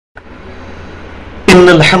إن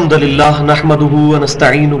الحمد لله نحمده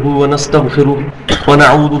ونستعينه ونستغفره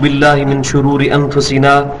ونعوذ بالله من شرور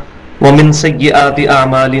أنفسنا ومن سيئات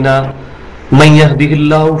أعمالنا من يهده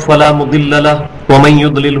الله فلا مضل له ومن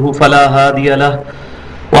يضلله فلا هادي له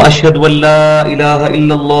وأشهد أن لا إله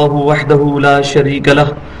إلا الله وحده لا شريك له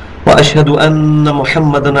وأشهد أن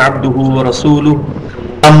محمدا عبده ورسوله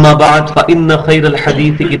أما بعد فإن خير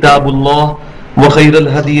الحديث كتاب الله وخير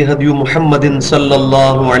الهدي هدي محمد صلى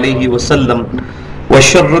الله عليه وسلم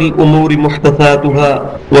وشر الأمور محدثاتها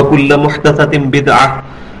وكل محدثة بدعة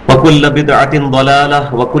وكل بدعة ضلالة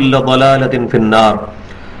وكل ضلالة في النار.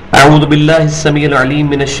 أعوذ بالله السميع العليم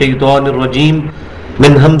من الشيطان الرجيم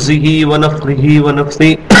من همزه ونفخه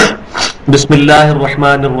ونفثه. بسم الله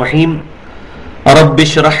الرحمن الرحيم. رب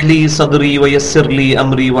اشرح لي صدري ويسر لي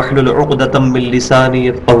أمري واحلل عقدة من لساني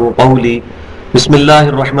يفقهوا قولي. بسم الله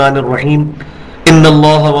الرحمن الرحيم. إن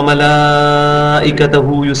الله وملائكته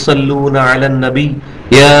يصلون على النبي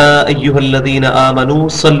يا أيها الذين آمنوا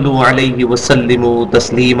صلوا عليه وسلموا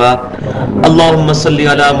تسليما. اللهم صل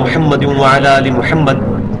على محمد وعلى آل محمد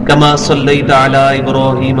كما صليت على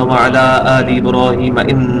إبراهيم وعلى آل إبراهيم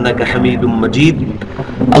إنك حميد مجيد.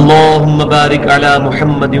 اللهم بارك على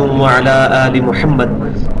محمد وعلى آل محمد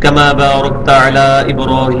كما باركت على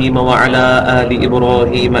إبراهيم وعلى آل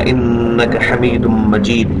إبراهيم إنك حميد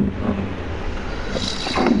مجيد.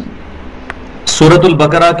 سورۃ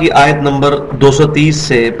البقرہ کی آیت نمبر 230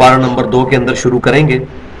 سے پارہ نمبر 2 کے اندر شروع کریں گے.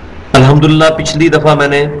 الحمدللہ پچھلی دفعہ میں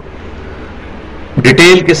نے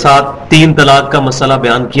ڈیٹیل کے ساتھ 3 طلاق کا مسئلہ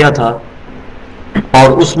بیان کیا تھا اور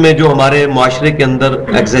اس میں جو ہمارے معاشرے کے اندر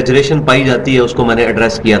ایگزیجریشن پائی جاتی ہے اس کو میں نے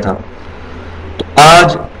ایڈریس کیا تھا. تو آج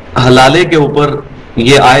حلالے کے اوپر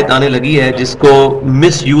یہ آیت آنے لگی ہے جس کو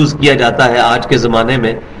مس یوز کیا جاتا ہے آج کے زمانے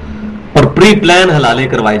میں اور پری پلان حلالے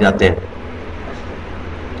کروائے جاتے ہیں.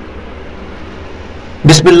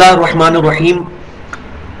 بسم اللہ الرحمن الرحیم.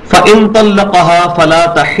 فَإِن طَلَّقَهَا فَلَا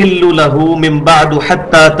تَحِلُّ لَهُ مِن بَعْدُ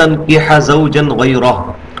حَتَّى تَنكِحَ زَوْجًا غَيْرَهُ.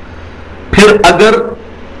 پھر اگر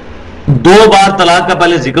 2 بار طلاق کا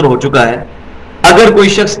پہلے ذکر ہو چکا ہے، اگر کوئی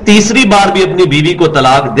شخص تیسری بار بھی اپنی بیوی کو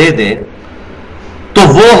طلاق دے دے تو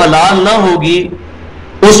وہ حلال نہ ہوگی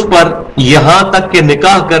اس پر یہاں تک کہ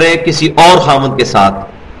نکاح کرے کسی اور خامند کے ساتھ.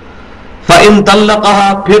 فَإِن طَلَّقَهَا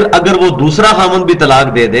پھر اگر وہ دوسرا خامند بھی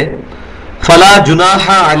طلاق دے دے فلا جناح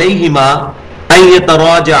علیہما ان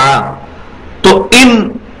یتراجعا تو ان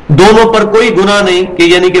دونوں پر کوئی گناہ نہیں کہ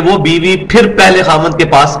یعنی کہ وہ بیوی پھر پہلے خامند کے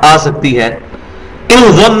پاس آ سکتی ہے. ان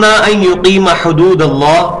ظنا ان یقیم حدود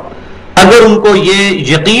اللہ اگر ان کو یہ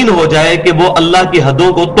یقین ہو جائے کہ وہ اللہ کی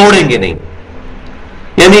حدوں کو توڑیں گے نہیں،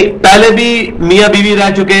 یعنی پہلے بھی میاں بیوی رہ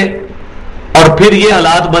چکے اور پھر یہ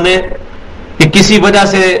حالات بنے کہ کسی وجہ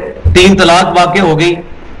سے 3 طلاق واقع ہو گئی،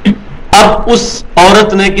 اب اس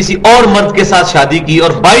عورت نے کسی اور مرد کے ساتھ شادی کی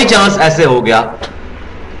اور بائی چانس ایسے ہو گیا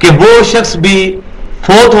کہ وہ شخص بھی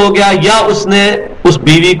فوت ہو گیا یا اس نے اس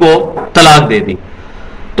بیوی کو طلاق دے دی،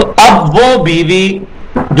 تو اب وہ بیوی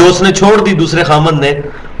جو اس نے چھوڑ دی دوسرے خامند نے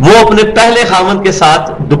وہ اپنے پہلے خامند کے ساتھ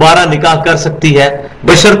دوبارہ نکاح کر سکتی ہے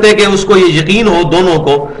بشرطے کہ اس کو یہ یقین ہو دونوں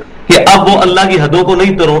کو کہ اب وہ اللہ کی حدوں کو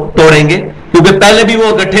نہیں توڑیں گے، کیونکہ پہلے بھی وہ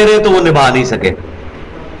اکٹھے رہے تو وہ نبھا نہیں سکے.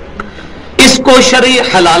 اس کو شرعی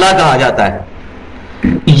حلالہ کہا جاتا ہے.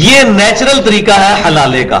 یہ نیچرل طریقہ ہے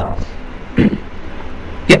حلالے کا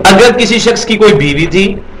کہ اگر کسی شخص کی کوئی بیوی تھی،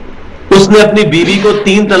 اس نے اپنی بیوی کو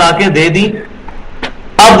 3 طلاقیں دے دی،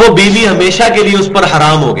 اب وہ بیوی ہمیشہ کے لیے اس پر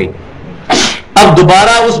حرام ہو گئی، اب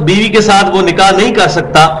دوبارہ اس بیوی کے ساتھ وہ نکاح نہیں کر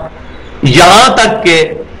سکتا یہاں تک کہ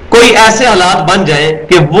کوئی ایسے حالات بن جائیں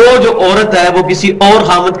کہ وہ جو عورت ہے وہ کسی اور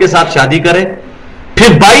خامند کے ساتھ شادی کرے،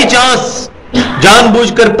 پھر بائی چانس جان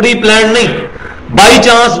بوجھ کر پری پلان نہیں، بائی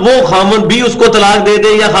چانس وہ خامند بھی اس کو طلاق دے دے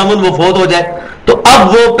یا خامند وہ فوت ہو جائے تو اب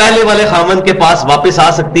وہ پہلے والے خامند کے پاس واپس آ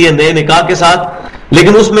سکتی ہے نئے نکاح کے ساتھ.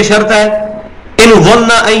 لیکن اس میں شرط ہے ان ظن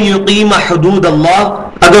ان یقیم حدود اللہ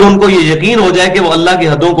اگر ان کو یہ یقین ہو جائے کہ وہ اللہ کی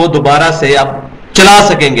حدوں کو دوبارہ سے اب چلا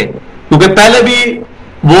سکیں گے، کیونکہ پہلے بھی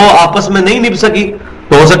وہ آپس میں نہیں نبھ سکی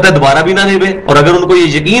تو ہو سکتا ہے دوبارہ بھی نہ نبھے، اور اگر ان کو یہ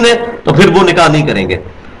یقین ہے تو پھر وہ نکاح نہیں کریں گے.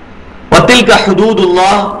 وَتِلْكَ حُدُودُ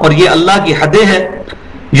اللَّهِ اور یہ اللہ کی حدیں ہیں،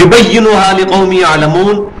 يُبَيِّنُهَا لِقَوْمِ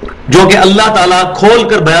يَعْلَمُونَ جو کہ اللہ تعالیٰ کھول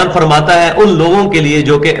کر بیان فرماتا ہے ان لوگوں کے لیے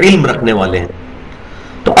جو کہ علم رکھنے والے ہیں.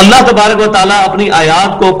 تو اللہ تبارک و تعالیٰ اپنی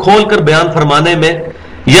آیات کو کھول کر بیان فرمانے میں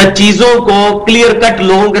یا چیزوں کو کلیئر کٹ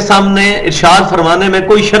لوگوں کے سامنے ارشاد فرمانے میں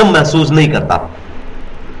کوئی شرم محسوس نہیں کرتا.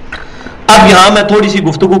 اب یہاں میں تھوڑی سی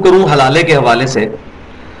گفتگو کروں حلالے کے حوالے سے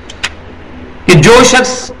کہ جو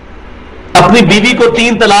شخص اپنی بیوی کو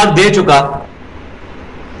 3 طلاق دے چکا،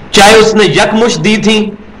 چاہے اس نے یکمشت دی تھی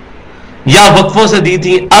یا وقفوں سے دی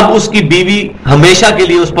تھی، اب اس کی بیوی ہمیشہ کے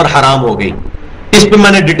لیے اس پر حرام ہو گئی. اس پہ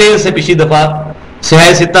میں نے ڈیٹیل سے پچھلی دفعہ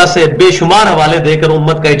صحیح ستہ سے بے شمار حوالے دے کر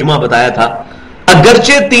امت کا اجماع بتایا تھا،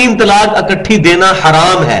 اگرچہ 3 طلاق اکٹھی دینا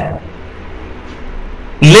حرام ہے،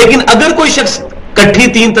 لیکن اگر کوئی شخص اکٹھی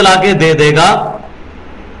 3 طلاقیں دے دے گا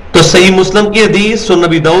تو صحیح مسلم کی حدیث، سنن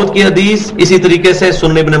نبی داؤد کی حدیث، اسی طریقے سے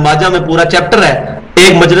سنن ابن ماجہ میں پورا چیپٹر ہے،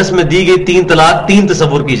 ایک مجلس میں دی گئی 3 طلاق 3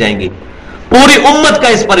 تصور کی جائیں گی. پوری امت کا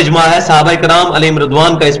اس پر اجماع ہے، صحابہ کرام علیہم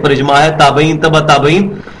رضوان کا اس پر اجماع ہے، تابعین تبع تابعین،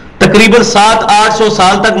 تقریباً 700-800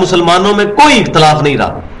 سال تک مسلمانوں میں کوئی اختلاف نہیں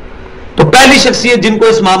رہا. تو پہلی شخصیت جن کو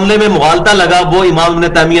اس معاملے میں مغالطہ لگا وہ امام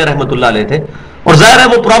ابن تیمیہ رحمۃ اللہ علیہ تھے، اور ظاہر ہے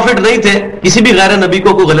وہ پروفٹ نہیں تھے، کسی بھی غیر نبی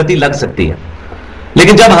کو کوئی غلطی لگ سکتی ہے،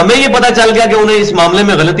 لیکن جب ہمیں یہ پتہ چل گیا کہ انہیں اس معاملے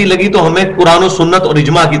میں غلطی لگی تو ہمیں قرآن و سنت اور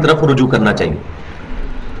اجماع کی طرف رجوع کرنا چاہیے.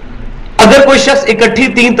 اگر کوئی شخص اکٹھی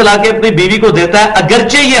 3 طلاقیں اپنی بیوی کو دیتا ہے،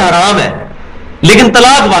 اگرچہ یہ حرام ہے لیکن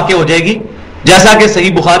طلاق واقع ہو جائے گی، جیسا کہ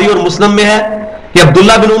صحیح بخاری اور مسلم میں ہے کہ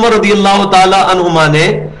عبداللہ بن عمر رضی اللہ تعالی عنہما نے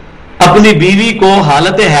اپنی بیوی کو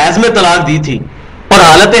حالت حیض میں طلاق دی تھی، اور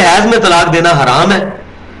حالت حیض میں طلاق دینا حرام ہے،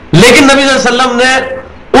 لیکن نبی صلی اللہ علیہ وسلم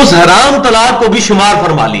نے اس حرام طلاق کو بھی شمار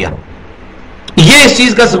فرما لیا. یہ اس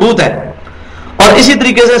چیز کا ثبوت ہے. اور اسی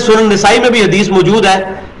طریقے سے سنن نسائی میں بھی حدیث موجود ہے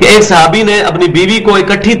کہ ایک صحابی نے اپنی بیوی کو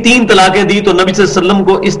اکٹھی 3 طلاقیں دی تو نبی صلی اللہ علیہ وسلم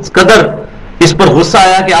کو اس قدر اس پر غصہ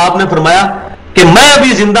آیا کہ آپ نے فرمایا کہ میں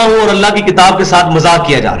ابھی زندہ ہوں اور اللہ کی کتاب کے ساتھ مذاق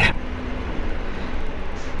کیا جا رہا ہے.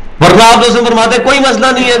 ورنہ آپ دوسرے فرماتے کوئی مسئلہ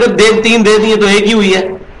نہیں ہے، اگر 3 دے دیے تو ایک ہی ہوئی ہے.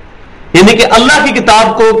 یعنی کہ اللہ کی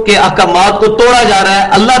کتاب کو کے احکامات کو توڑا جا رہا ہے.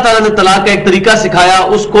 اللہ تعالیٰ نے طلاق کا ایک طریقہ سکھایا،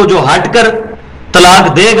 اس کو جو ہٹ کر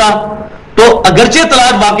طلاق دے گا تو اگرچہ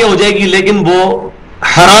طلاق واقع ہو جائے گی لیکن وہ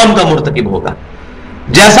حرام کا مرتکب ہوگا.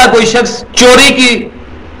 جیسا کوئی شخص چوری کی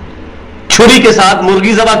چھری کے ساتھ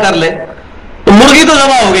مرغی ذبح کر لے تو مرغی تو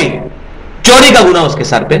ذبح ہو گئی، چوری کا گناہ اس کے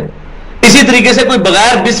سر پہ. اسی طریقے سے کوئی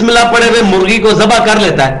بغیر بسم اللہ پڑھے ہوئے مرغی کو ذبح کر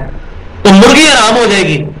لیتا ہے تو مرغی حرام ہو جائے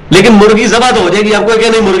گی لیکن مرغی ذبح تو ہو جائے گی. آپ کو کہ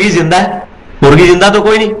نہیں مرغی زندہ ہے، مرغی زندہ تو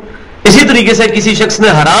کوئی نہیں. اسی طریقے سے کسی شخص نے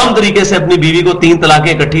حرام طریقے سے اپنی بیوی کو 3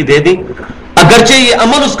 طلاقیں اکٹھی دے دی، اگرچہ یہ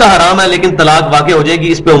عمل اس کا حرام ہے لیکن طلاق واقع ہو جائے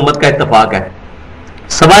گی. اس پہ امت کا اتفاق ہے،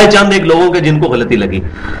 سوائے چند ایک لوگوں کے جن کو غلطی لگی.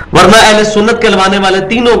 ورنہ اہل سنت کہلوانے والے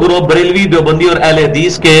تینوں گروہ بریلوی، دیوبندی اور اہل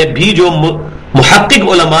حدیث کے بھی جو محقق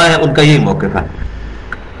علماء ہیں ان کا یہی موقف ہے.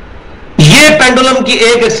 یہ پینڈولم کی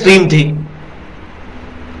ایک ایکسٹریم تھی.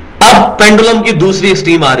 اب پینڈولم کی دوسری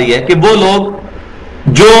ایکسٹریم آ رہی ہے کہ وہ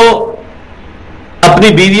لوگ جو اپنی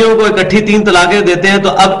بیویوں کو اکٹھی 3 طلاقیں دیتے ہیں تو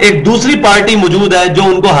اب ایک دوسری پارٹی موجود ہے جو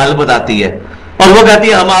ان کو حل بتاتی ہے اور وہ کہتی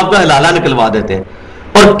ہے ہم آپ کا حلالہ نکلوا دیتے ہیں.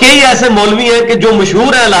 اور کئی ایسے مولوی ہیں کہ جو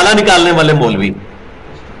مشہور ہیں حلالہ نکالنے والے مولوی،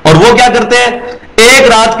 اور وہ کیا کرتے ہیں ایک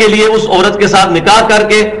رات کے لیے اس عورت کے ساتھ نکاح کر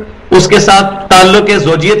کے اس کے ساتھ تعلق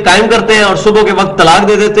زوجیت قائم کرتے ہیں اور صبح کے وقت طلاق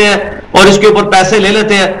دے دیتے ہیں اور اس کے اوپر پیسے لے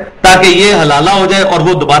لیتے ہیں تاکہ یہ حلالہ ہو جائے اور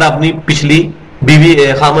وہ دوبارہ اپنی پچھلی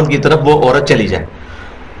بیوی خامند کی طرف وہ عورت چلی جائے.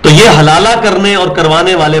 تو یہ حلالہ کرنے اور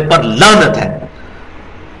کروانے والے پر لعنت ہے.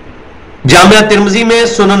 جامعہ ترمذی میں،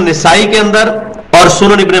 سنن نسائی کے اندر اور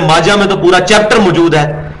سنن ابن ماجہ میں تو پورا چیپٹر موجود ہے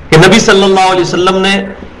کہ نبی صلی اللہ علیہ وسلم نے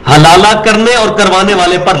حلالہ کرنے اور کروانے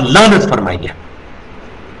والے پر لعنت فرمائی ہے.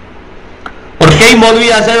 اور کئی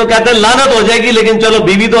مولوی ایسے ہیں جو کہتے ہیں لعنت ہو جائے گی لیکن چلو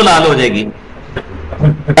بیوی تو لال ہو جائے گی.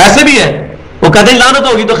 ایسے بھی ہے، وہ کہتے ہیں لعنت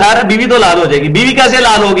ہوگی تو خیر ہے بیوی تو لال ہو جائے گی. بیوی کیسے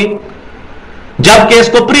لال ہوگی جبکہ اس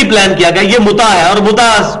کو پری پلان کیا گیا. یہ متع ہے، اور متع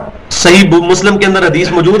صحیح مسلم کے اندر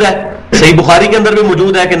حدیث موجود ہے، صحیح بخاری کے اندر بھی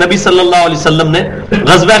موجود ہے کہ نبی صلی اللہ علیہ وسلم نے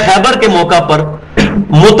غزوہ خیبر کے موقع پر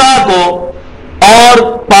متع کو اور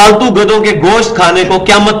پالتو گدوں کے گوشت کھانے کو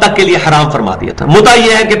قیامت تک کے لیے حرام فرما دیا تھا. متع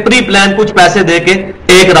یہ ہے کہ پری پلان کچھ پیسے دے کے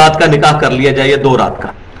 1 رات کا نکاح کر لیا جائے یا 2 رات کا.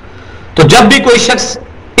 تو جب بھی کوئی شخص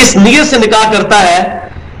اس نیت سے نکاح کرتا ہے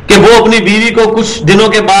کہ وہ اپنی بیوی کو کچھ دنوں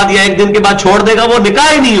کے بعد یا 1 دن کے بعد چھوڑ دے گا، وہ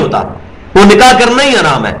نکاح ہی نہیں ہوتا، وہ نکاح کرنا ہی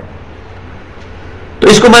حرام ہے. تو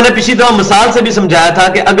اس کو میں نے پچھلی دفعہ مثال سے بھی سمجھایا تھا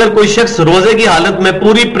کہ اگر کوئی شخص روزے کی حالت میں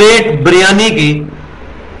پوری پلیٹ بریانی کی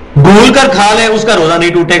بھول کر کھا لے اس کا روزہ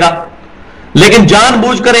نہیں ٹوٹے گا، لیکن جان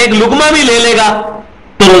بوجھ کر 1 لقمہ بھی لے لے گا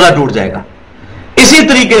تو روزہ ٹوٹ جائے گا. اسی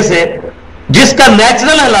طریقے سے جس کا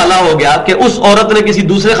نیچرل حلالہ ہو گیا کہ اس عورت نے کسی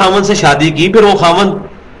دوسرے خاوند سے شادی کی، پھر وہ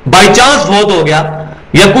خاوند بائی چانس فوت ہو گیا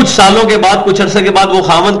یا کچھ سالوں کے بعد کچھ عرصے کے بعد وہ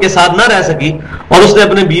خاوند کے ساتھ نہ رہ سکی اور اس نے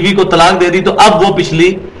اپنے بیوی کو طلاق دے دی، تو اب وہ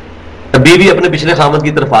پچھلی بیوی اپنے پچھلے خاوند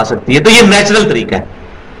کی طرف آ سکتی ہے. تو یہ نیچرل طریقہ ہے،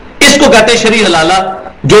 اس کو کہتے ہیں شرعی حلالہ،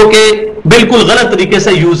 جو کہ بالکل غلط طریقے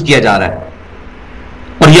سے یوز کیا جا رہا ہے.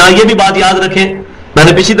 اور یہاں یہ بھی بات یاد رکھیں، میں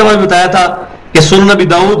نے پچھلی دفعہ بھی بتایا تھا کہ سنن نبی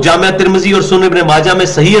داؤد، جامعہ ترمذی اور سنن ابن ماجہ میں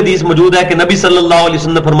صحیح حدیث موجود ہے کہ نبی صلی اللہ علیہ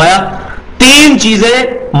وسلم نے فرمایا 3 چیزیں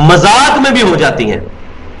مذاق میں بھی ہو جاتی ہیں: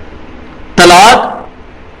 طلاق،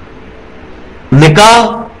 نکاح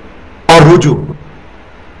اور رجوع.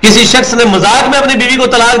 کسی شخص نے مذاق میں اپنی بیوی کو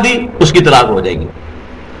طلاق دی، اس کی طلاق ہو جائے گی.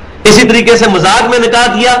 اسی طریقے سے مذاق میں نکاح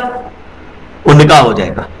کیا، وہ نکاح ہو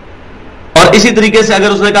جائے گا. اور اسی طریقے سے اگر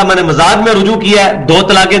اس نے کہا میں نے مذاق میں رجوع کیا ہے، 2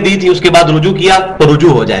 طلاقیں دی تھی، اس کے بعد رجوع کیا تو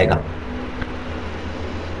رجوع ہو جائے گا.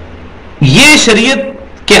 یہ شریعت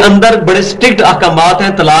کے اندر بڑے سٹرکٹ احکامات ہیں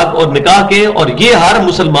طلاق اور نکاح کے، اور یہ ہر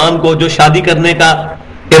مسلمان کو جو شادی کرنے کا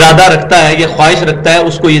ارادہ رکھتا ہے یا خواہش رکھتا ہے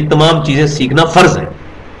اس کو یہ تمام چیزیں سیکھنا فرض ہے.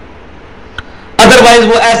 ادروائز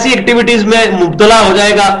وہ ایسی ایکٹیویٹیز میں مبتلا ہو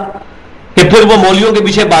جائے گا کہ پھر وہ مولویوں کے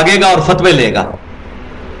پیچھے بھاگے گا اور فتوے لے گا،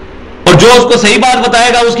 اور جو اس کو صحیح بات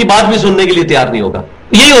بتائے گا اس کی بات بھی سننے کے لیے تیار نہیں ہوگا.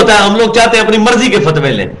 یہی ہوتا ہے، ہم لوگ چاہتے ہیں اپنی مرضی کے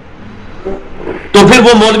فتوے لیں، تو پھر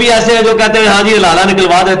وہ مولوی ایسے ہیں جو کہتے ہیں ہاں جی لالہ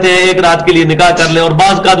نکلوا دیتے ہیں، ایک رات کے لیے نکاح کر لیں، اور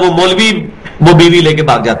بعض کا وہ مولوی وہ بیوی لے کے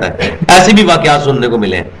بھاگ جاتا ہے. ایسے بھی واقعات سننے کو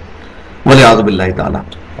ملے ہیں، والعیاذ باللہ تعالی.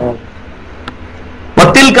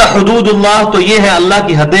 وَتِلْكَ حُدُودُ اللَّهِ، تو یہ ہے اللہ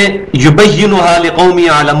کی حدیں، يُبَيِّنُهَا لِقَوْمٍ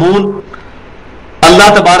يَعْلَمُونَ، اللہ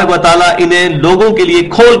تبارک و تعالیٰ انہیں لوگوں کے لیے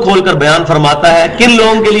کھول کھول کر بیان فرماتا ہے. کن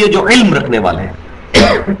لوگوں کے لیے؟ جو علم رکھنے والے ہیں.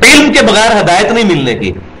 علم کے بغیر ہدایت نہیں ملنے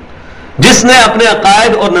کی. جس نے اپنے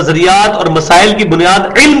عقائد اور نظریات اور مسائل کی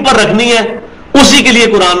بنیاد علم پر رکھنی ہے اسی کے لیے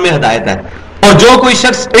قرآن میں ہدایت ہے. اور جو کوئی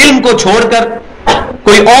شخص علم کو چھوڑ کر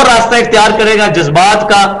کوئی اور راستہ اختیار کرے گا، جذبات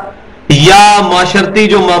کا یا معاشرتی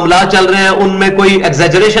جو معاملات چل رہے ہیں ان میں کوئی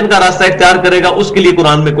ایگزیجریشن کا راستہ اختیار کرے گا، اس کے لیے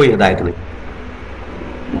قرآن میں کوئی ہدایت نہیں.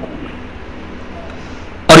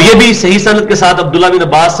 اور یہ بھی صحیح سند کے ساتھ عبداللہ بن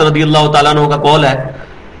عباس رضی اللہ تعالیٰ عنہ کا قول ہے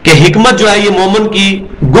کہ حکمت جو ہے یہ مومن کی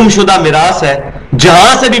گم شدہ میراث ہے،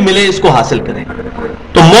 جہاں سے بھی ملے اس کو حاصل کرے.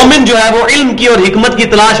 تو مومن جو ہے وہ علم کی اور حکمت کی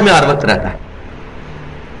تلاش میں ہر وقت رہتا ہے.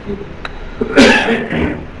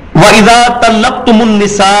 وَإِذَا طَلَّقْتُمُ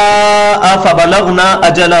النِّسَاءَ فَبَلَغْنَ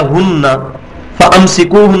أَجَلَهُنَّ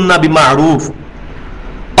فَأَمْسِكُوهُنَّ بِمَعْرُوفٍ،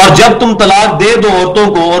 اور جب تم طلاق دے دو عورتوں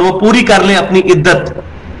کو اور وہ پوری کر لیں اپنی عدت،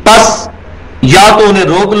 پس یا تو انہیں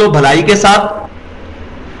روک لو بھلائی کے ساتھ،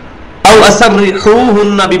 او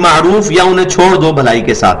اسرحوہن بمعروف، یا انہیں چھوڑ دو بھلائی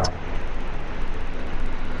کے ساتھ.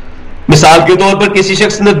 مثال کے طور پر کسی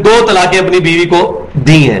شخص نے 2 طلاقیں اپنی بیوی کو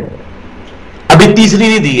دی ہیں، ابھی تیسری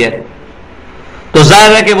نہیں دی ہے، تو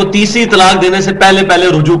ظاہر ہے کہ وہ تیسری طلاق دینے سے پہلے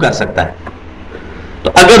رجوع کر سکتا ہے.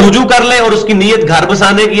 تو اگر رجوع کر لے اور اس کی نیت گھر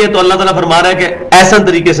بسانے کی ہے تو اللہ تعالیٰ فرما رہا ہے کہ احسن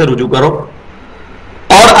طریقے سے رجوع کرو،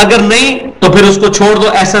 اور اگر نہیں تو پھر اس کو چھوڑ دو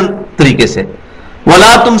احسن طریقے سے.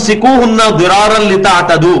 وَلَا تُمْسِكُوهُنَّ ضِرَارًا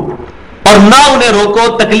لِتَعْتَدُوا، اور نہ انہیں روکو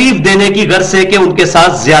تکلیف دینے کی غرض سے کہ ان کے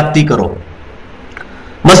ساتھ زیادتی کرو.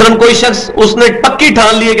 مثلا کوئی شخص اس نے پکی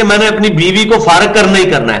ٹھان لی ہے کہ میں نے اپنی بیوی کو فارغ کرنا ہی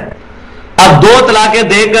کرنا ہے، اب 2 طلاقیں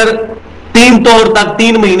دے کر 3 طور تک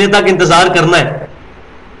 3 مہینے تک انتظار کرنا ہے،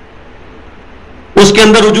 اس کے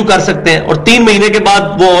اندر رجوع کر سکتے ہیں، اور 3 مہینے کے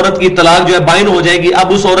بعد وہ عورت کی طلاق جو ہے بائن ہو جائے گی.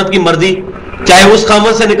 اب اس عورت کی مرضی، چاہے اس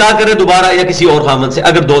خامد سے نکاح کرے دوبارہ یا کسی اور خامد سے،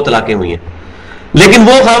 اگر 2 طلاقیں ہوئی ہیں. لیکن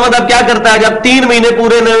وہ خامد اب کیا کرتا ہے، جب 3 مہینے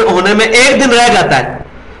پورے ہونے میں 1 دن رہ جاتا ہے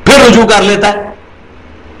پھر رجوع کر لیتا ہے،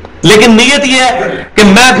 لیکن نیت یہ ہے کہ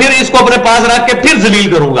میں پھر اس کو اپنے پاس رکھ کے پھر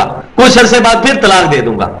ذلیل کروں گا، کچھ عرصے بعد پھر طلاق دے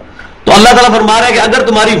دوں گا. تو اللہ تعالیٰ فرما رہا ہے کہ اگر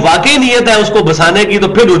تمہاری واقعی نیت ہے اس کو بسانے کی تو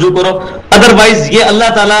پھر رجوع کرو، ادروائز یہ اللہ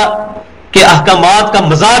تعالیٰ کے احکامات کا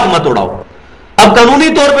مذاق مت اڑاؤ. اب قانونی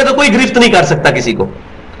طور پہ تو کوئی گرفت نہیں کر سکتا کسی کو،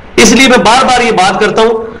 اس لیے میں بار بار یہ بات کرتا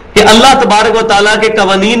ہوں کہ اللہ تبارک و تعالیٰ کے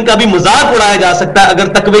قوانین کا بھی مذاق اڑایا جا سکتا ہے اگر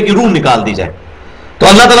تقوی کی روح نکال دی جائے. تو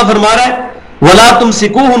اللہ تعالیٰ فرما رہا ہے وَلَا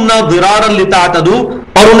تُمْسِكُوهُنَّ ضِرَارًا لِتَعْتَدُوا،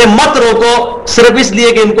 اور انہیں مت روکو صرف اس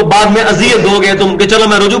لیے کہ ان کو بعد میں اذیت دو گے تم کہ چلو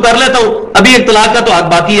میں رجوع کر لیتا ہوں، ابھی ایک طلاق کا تو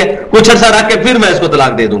حق باقی ہے، کچھ عرصہ رکھ کے پھر میں اس کو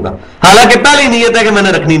طلاق دے دوں گا، حالانکہ پہلی نیت ہے کہ میں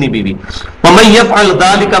نے رکھنی نہیں بیوی. وَمَن يَفْعَلْ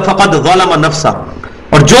ذَلِكَ فَقَدْ ظَلَمَ نَفْسَهُ،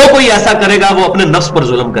 اور جو کوئی ایسا کرے گا وہ اپنے نفس پر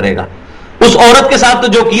ظلم کرے گا. اس عورت کے ساتھ تو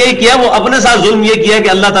جو کیا ہی کیا، وہ اپنے ساتھ ظلم یہ کیا کہ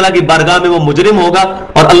اللہ تعالیٰ کی بارگاہ میں وہ مجرم ہوگا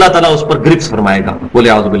اور اللہ تعالیٰ اس پر گرفت فرمائے گا. بولے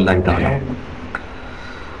اعوذ باللہ تعالیٰ.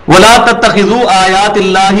 وَلَا تَتَّخِذُوا آیَاتِ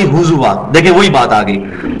اللَّهِ هُزُوًا، دیکھیں وہی بات آ گئی.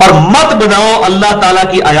 اور مت بناؤ اللہ تعالیٰ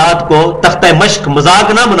کی آیات کو تختہ مشق، مذاق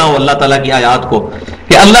نہ بناؤ اللہ تعالیٰ کی آیات کو،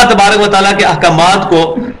 کہ اللہ تبارک و تعالیٰ کے احکامات کو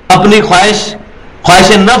اپنی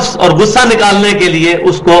خواہش نفس اور غصہ نکالنے کے لیے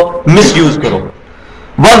اس کو مس یوز کرو.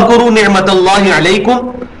 وَاذْكُرُوا نِعْمَةَ اللَّهِ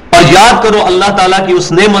عَلَيْكُمْ، اور یاد کرو اللہ تعالیٰ کی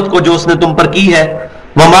اس نعمت کو جو اس نے تم پر کی ہے.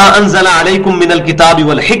 وَمَا أَنزَلَ عَلَيْكُمْ مِنَ الْكِتَابِ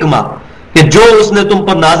وَالْحِكْمَةِ، کہ جو اس نے تم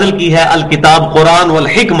پر نازل کی ہے الکتاب قرآن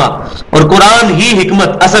والحکمہ، اور قرآن ہی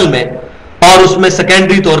حکمت اصل میں، اور اس میں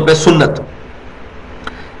سیکنڈری طور پہ سنت.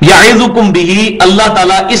 یعظکم بہ، اللہ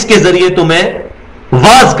تعالیٰ اس کے ذریعے تمہیں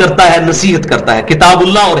واعظ کرتا ہے، نصیحت کرتا ہے، کتاب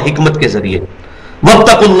اللہ اور حکمت کے ذریعے.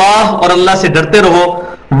 واتقوا اللہ، اور اللہ سے ڈرتے رہو.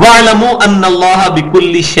 واعلموا ان اللہ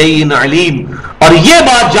بکل شیء علیم، اور یہ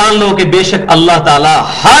بات جان لو کہ بے شک اللہ تعالیٰ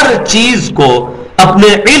ہر چیز کو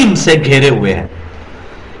اپنے علم سے گھیرے ہوئے ہے.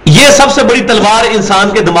 یہ سب سے بڑی تلوار انسان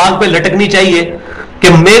کے دماغ پہ لٹکنی چاہیے کہ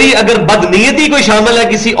میری اگر بدنیتی کوئی شامل ہے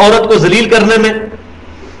کسی عورت کو ذلیل کرنے میں،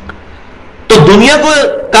 تو دنیا کو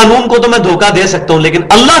قانون کو تو میں دھوکہ دے سکتا ہوں، لیکن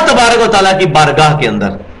اللہ تبارک و تعالیٰ کی بارگاہ کے اندر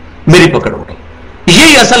میری پکڑ ہوگی۔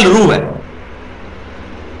 یہی اصل روح ہے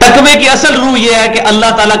تقوی کی۔ اصل روح یہ ہے کہ اللہ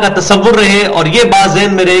تعالیٰ کا تصور رہے اور یہ بات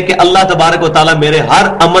ذہن میں رہے کہ اللہ تبارک و تعالیٰ میرے ہر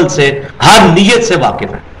عمل سے، ہر نیت سے واقف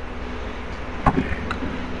ہے۔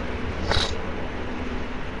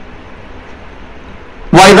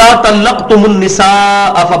 وَإِذَا طَلَّقْتُمُ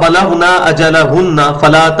النِّسَاءَ فَبَلَغْنَ أَجَلَهُنَّ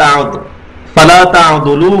فَلَا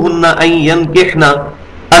تَعْضُلُوهُنَّ أَن يَنكِحْنَ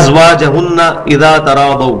أَزْوَاجَهُنَّ إِذَا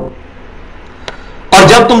تَرَاضَوْا، اور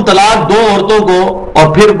جب تم طلاق دو عورتوں کو اور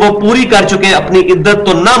پھر وہ پوری کر چکے اپنی عدت،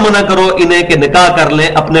 تو نہ منع کرو انہیں کہ نکاح کر لیں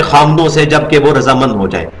اپنے خامدوں سے جبکہ وہ رضامند ہو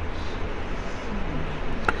جائیں۔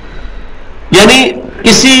 یعنی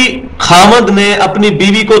کسی خامد نے اپنی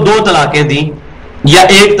بیوی کو 2 طلاقیں دی یا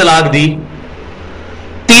 1 طلاق دی،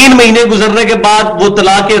 3 مہینے گزرنے کے بعد وہ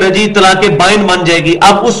طلاق رجی، طلاق بائن بن جائے گی۔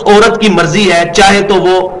 اب اس عورت کی مرضی ہے، چاہے تو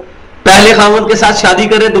وہ پہلے خامد کے ساتھ شادی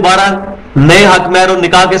کرے دوبارہ نئے حق مہر اور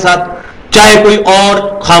نکاح کے ساتھ، چاہے کوئی اور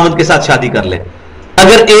خامد کے ساتھ شادی کر لے۔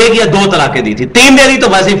 اگر 1 یا 2 طلاقیں دی تھی، 3 دے دی تو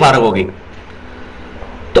ویسے ہی فارغ ہوگی۔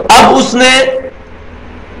 تو اب اس نے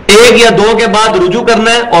 1 یا 2 کے بعد رجوع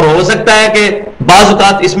کرنا ہے، اور ہو سکتا ہے کہ بعض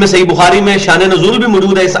اوقات اس میں صحیح بخاری میں شان نزول بھی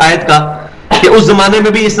موجود ہے اس آیت کا کہ اس زمانے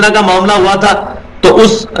میں بھی اس طرح کا معاملہ ہوا تھا۔ تو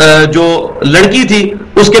اس جو لڑکی تھی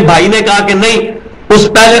اس کے بھائی نے کہا کہ نہیں، اس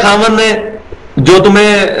پہلے خاوند نے جو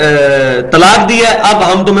تمہیں طلاق دی ہے اب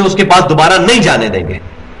ہم تمہیں اس کے پاس دوبارہ نہیں جانے دیں گے۔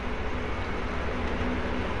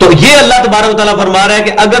 تو یہ اللہ تبارک و تعالیٰ فرما رہا ہے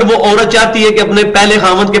کہ اگر وہ عورت چاہتی ہے کہ اپنے پہلے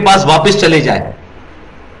خاوند کے پاس واپس چلے جائے،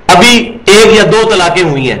 ابھی 1 یا 2 طلاقیں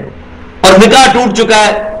ہوئی ہیں اور نکاح ٹوٹ چکا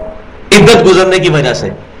ہے عدت گزرنے کی وجہ سے،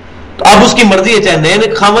 تو اب اس کی مرضی ہے چاہے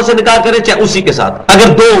نئے خاوند سے نکاح کرے چاہے اسی کے ساتھ۔ اگر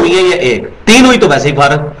 2 ہوئی ہیں یا 1، 3 ہوئی تو ویسے ہی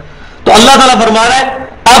فارغ۔ تو اللہ تعالیٰ فرما رہا ہے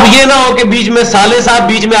اب یہ نہ ہو کہ بیچ میں سالے صاحب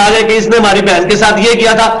بیچ میں آ گئے کہ اس نے ہماری بہن کے ساتھ یہ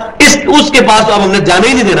کیا تھا، اس کے پاس تو اب ہم نے جانے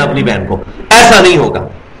ہی نہیں دینا اپنی بہن کو، ایسا نہیں ہوگا۔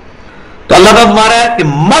 تو اللہ تعالیٰ فرما رہا ہے کہ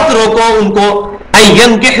مت روکو ان کو، ان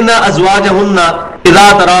ينكحن ازواجهن اذا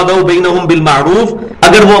تراضوا بينهم بالمعروف،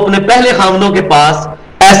 اگر وہ اپنے پہلے خاوندوں کے پاس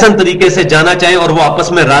احسن طریقے سے جانا چاہیں اور وہ آپس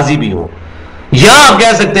میں راضی بھی ہوں۔ یہاں آپ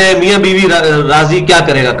کہہ سکتے ہیں میاں بیوی راضی، کیا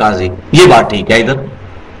کرے گا قاضی، یہ بات ٹھیک ہے۔ ادھر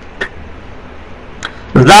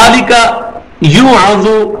ذالک یوعظ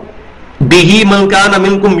بہ من کان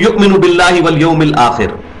منکم یؤمن باللہ والیوم الآخر،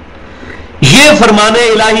 یہ فرمان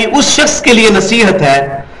الہی اس شخص کے لیے نصیحت ہے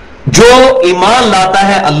جو ایمان لاتا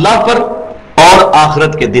ہے اللہ پر اور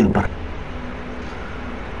آخرت کے دن پر۔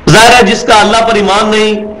 ظاہر ہے جس کا اللہ پر ایمان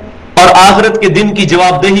نہیں اور آخرت کے دن کی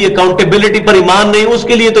جواب دہی، اکاؤنٹیبلٹی پر ایمان نہیں، اس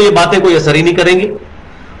کے لیے تو یہ باتیں کوئی اثر ہی نہیں کریں گی۔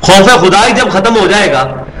 خوف خدا ہی جب ختم ہو جائے گا،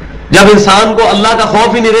 جب انسان کو اللہ کا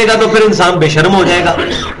خوف ہی نہیں رہے گا تو پھر انسان بے شرم ہو جائے گا۔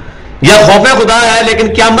 یا خوف خدا ہے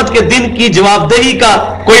لیکن قیامت کے دن کی جواب دہی کا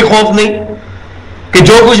کوئی خوف نہیں کہ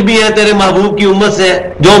جو کچھ بھی ہے تیرے محبوب کی امت سے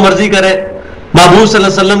جو مرضی کرے، محبوب صلی اللہ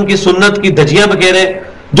علیہ وسلم کی سنت کی دھجیاں بکھیرے،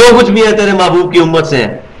 جو کچھ بھی ہے تیرے محبوب کی امت سے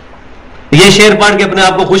ہے۔ یہ شعر پڑھ کے اپنے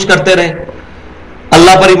آپ کو خوش کرتے رہے،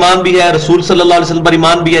 اللہ پر ایمان بھی ہے، رسول صلی اللہ علیہ وسلم پر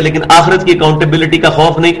ایمان بھی ہے، لیکن آخرت کی اکاؤنٹیبلٹی کا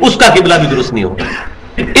خوف نہیں، اس کا قبلہ بھی درست نہیں ہوگا۔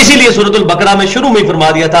 اسی لیے سورۃ البقرہ میں شروع میں ہی فرما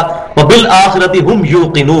دیا تھا وَبِالْآخِرَةِ هُمْ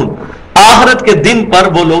يُوقِنُونَ، آخرت کے دن پر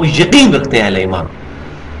وہ لوگ یقین رکھتے ہیں، اہل ایمان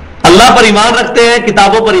اللہ پر ایمان رکھتے ہیں،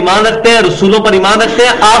 کتابوں پر ایمان رکھتے ہیں، رسولوں پر ایمان رکھتے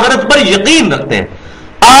ہیں، آخرت پر یقین رکھتے ہیں۔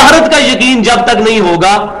 آخرت کا یقین جب تک نہیں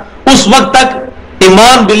ہوگا اس وقت تک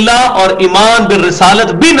ایمان باللہ اور ایمان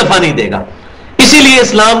بالرسالت بھی نفع نہیں دے گا۔ اسی لیے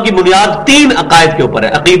اسلام کی بنیاد 3 عقائد کے اوپر ہے،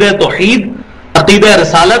 عقیدہ توحید، عقیدہ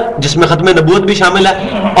رسالت جس میں ختم نبوت بھی شامل ہے،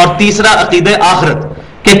 اور تیسرا عقیدہ آخرت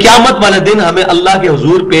کہ قیامت والے دن ہمیں اللہ کے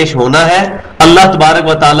حضور پیش ہونا ہے، اللہ تبارک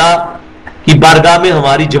و تعالی کی بارگاہ میں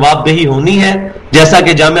ہماری جواب دہی ہونی ہے، جیسا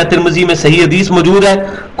کہ جامعہ ترمذی میں صحیح حدیث موجود ہے،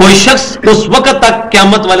 کوئی شخص اس وقت تک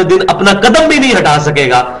قیامت والے دن اپنا قدم بھی نہیں ہٹا سکے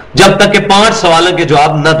گا جب تک کہ 5 سوالوں کے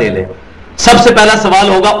جواب نہ دے لے۔ سب سے پہلا سوال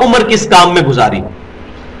ہوگا عمر کس کام میں گزاری،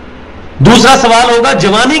 دوسرا سوال ہوگا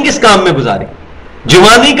جوانی کس کام میں گزاری،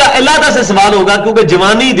 جوانی کا علیحدہ سے سوال ہوگا کیونکہ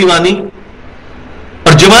جوانی دیوانی،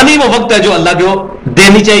 اور جوانی وہ وقت ہے جو اللہ کو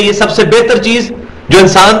دینی چاہیے، سب سے بہتر چیز جو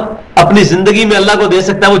انسان اپنی زندگی میں اللہ کو دے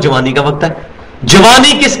سکتا ہے وہ جوانی کا وقت ہے۔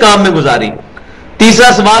 جوانی کس کام میں گزاری،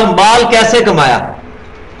 تیسرا سوال مال کیسے کمایا،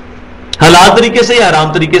 حلال طریقے سے یا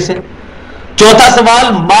حرام طریقے سے، چوتھا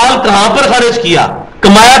سوال مال کہاں پر خرچ کیا،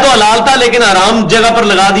 کمایا تو حلال تھا لیکن حرام جگہ پر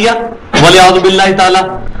لگا دیا والعیاذ باللہ تعالی،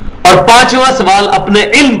 اور 5واں سوال اپنے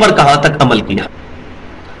علم پر کہاں تک عمل کیا۔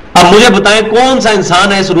 اب مجھے بتائیں کون سا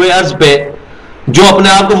انسان ہے اس روئے ارض پہ جو اپنے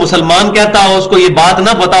آپ کو مسلمان کہتا ہو، اس کو یہ بات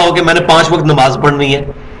نہ پتا ہو کہ میں نے 5 وقت نماز پڑھنی ہے،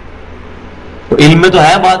 تو علم میں تو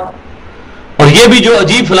ہے بات. اور یہ بھی جو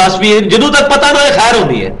عجیب فلاسفی ہے جدوں تک پتہ نہ ہے خیر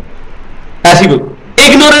ہونی ہے, ایسی کوئی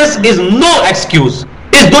اگنورینس از نو ایکسکیوز,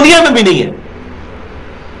 اس دنیا میں بھی نہیں ہے.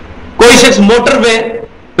 کوئی شخص موٹر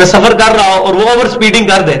پہ سفر کر رہا ہو اور وہ اوور سپیڈنگ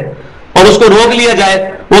کر دے اور اس کو روک لیا جائے,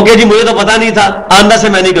 وہ کہ جی مجھے تو پتا نہیں تھا, آندہ سے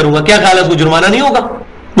میں نہیں کروں گا, کیا خیال ہے اس کو جرمانہ نہیں ہوگا؟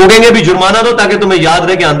 وہ کہیں گے بھی جرمانہ دو تاکہ تمہیں یاد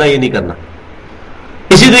رہے کہ آندہ یہ نہیں کرنا.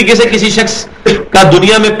 اسی طریقے سے کسی شخص کا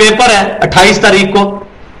دنیا میں پیپر ہے 28 تاریخ کو,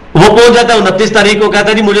 وہ پہنچ جاتا ہے 29 تاریخ کو, کہتا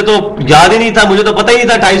ہے جی مجھے تو یاد ہی نہیں تھا, مجھے تو پتہ ہی نہیں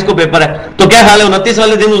تھا 28 کو پیپر ہے, تو کیا خیال ہے 29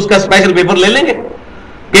 والے دن اس کا اسپیشل پیپر لے لیں گے؟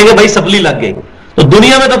 کہیں گے بھائی سپلی لگ گئی. تو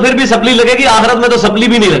دنیا میں تو پھر بھی سپلی لگے گی, آخرت میں تو سپلی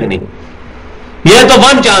بھی نہیں لگنی. یہ تو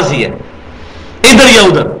 1 چانس ہی ہے, ادھر یا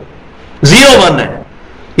ادھر, 0-1 ہے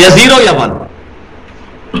یا 0 یا 1.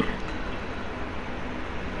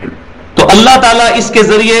 تو اللہ تعالیٰ اس کے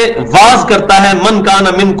ذریعے واز کرتا ہے من کان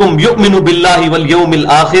منکم یؤمن باللہ والیوم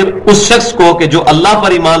الآخر, اس شخص کو کہ جو اللہ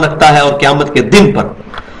پر ایمان رکھتا ہے اور قیامت کے دن پر.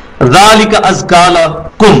 ذالک ازکا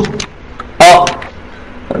لکم,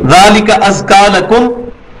 ذالک ازکا لکم,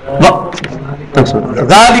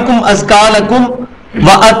 ذالکم ازکا لکم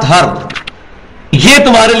واطہر, یہ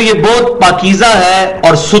تمہارے لیے بہت پاکیزہ ہے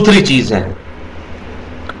اور ستھری چیز ہے.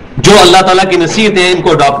 جو اللہ تعالیٰ کی نصیحت ہے ان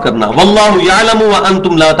کو اڈاپٹ کرنا. واللہ یعلم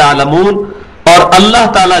وانتم لا تعلمون, اور اللہ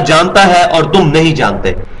تعالیٰ جانتا ہے اور تم نہیں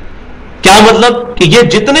جانتے. کیا مطلب کہ یہ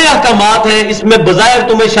جتنے احکامات ہیں اس میں بظاہر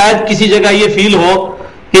تمہیں شاید کسی جگہ یہ فیل ہو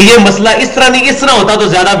کہ یہ مسئلہ اس طرح نہیں, اس طرح ہوتا تو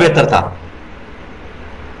زیادہ بہتر تھا.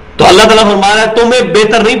 تو اللہ تعالیٰ فرما رہا ہے تمہیں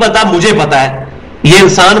بہتر نہیں پتا, مجھے پتا ہے. یہ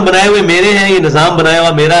انسان بنائے ہوئے میرے ہیں, یہ نظام بنایا ہوا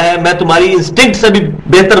میرا ہے, میں تمہاری انسٹنکٹ سے بھی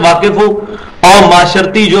بہتر واقف ہوں, اور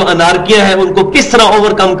معاشرتی جو انارکیاں ہیں ان کو کس طرح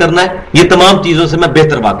اوور کم کرنا ہے یہ تمام چیزوں سے میں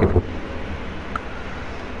بہتر واقف ہوں.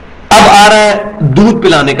 اب آ رہا ہے دودھ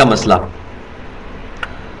پلانے کا مسئلہ.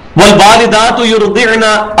 والوالدات یرضعن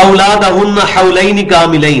اولادہن حولین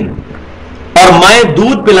کاملین, اور مائیں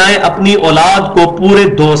دودھ پلائیں اپنی اولاد کو پورے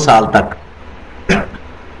 2 سال تک.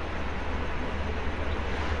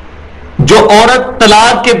 جو عورت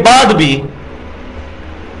طلاق کے بعد بھی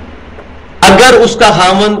اگر اس کا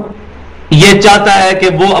خاوند یہ چاہتا ہے کہ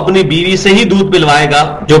وہ اپنی بیوی سے ہی دودھ پلوائے گا,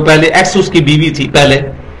 جو پہلے ایکس اس کی بیوی تھی پہلے,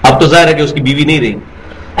 اب تو ظاہر ہے کہ اس کی بیوی نہیں رہی,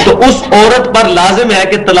 تو اس عورت پر لازم ہے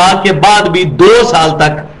کہ طلاق کے بعد بھی 2 سال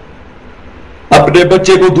تک اپنے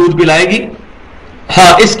بچے کو دودھ پلائے گی.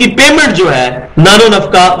 ہاں اس کی پیمنٹ جو ہے نان و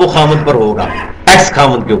نفقہ وہ خاوند پر ہوگا, ایکس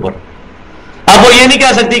خاوند کے اوپر. اب وہ یہ نہیں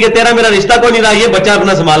کہہ سکتی کہ تیرا میرا رشتہ کوئی نہیں رہا, یہ بچہ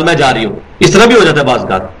اپنا سنبھال میں جا رہی ہوں, اس طرح بھی ہو جاتا ہے بعض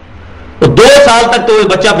اوقات. تو 2 سال تک تو وہ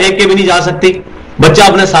بچہ پھینک کے بھی نہیں جا سکتی, بچہ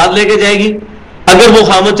اپنے ساتھ لے کے جائے گی. اگر وہ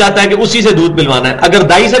خامد چاہتا ہے کہ اسی سے دودھ پلوانا ہے, اگر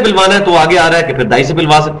دائی سے پلوانا ہے تو آگے آ رہا ہے کہ پھر دائی سے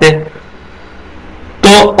پلوا سکتے ہیں.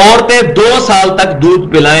 تو عورتیں 2 سال تک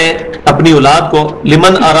دودھ پلائیں اپنی اولاد کو.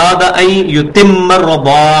 لمن اراد ان یتم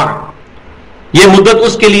الرضاع, یہ مدت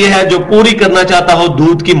اس کے لیے ہے جو پوری کرنا چاہتا ہو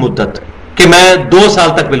دودھ کی مدت, کہ میں 2 سال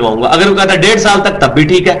تک پلواؤں گا. اگر وہ کہتا ہے 1.5 سال تک تب بھی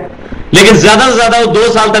ٹھیک ہے, لیکن زیادہ سے زیادہ وہ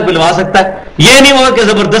 2 سال تک پلوا سکتا ہے. یہ نہیں ہوگا کہ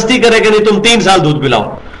زبردستی کرے کہ نہیں تم 3 سال دودھ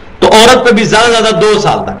پلاؤ, تو عورت پہ بھی زیادہ سے زیادہ 2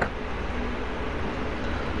 سال تک.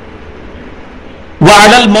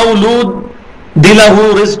 وعلی المولود لہ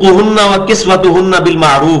رزقہن وکسوتہن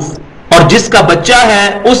بالمعروف, اور جس کا بچہ ہے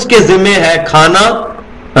اس کے ذمہ ہے کھانا,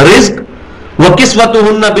 رزق,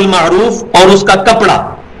 وکسوتہن بالمعروف, اور اس کا کپڑا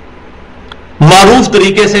معروف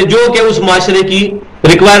طریقے سے, جو کہ اس معاشرے کی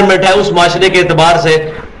ریکوائرمنٹ ہے, اس معاشرے کے اعتبار سے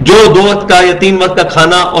جو 2 وقت کا یا 3 وقت کا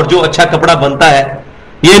کھانا اور جو اچھا کپڑا بنتا ہے.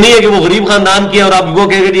 یہ نہیں ہے کہ وہ غریب خاندان کی ہے اور آپ وہ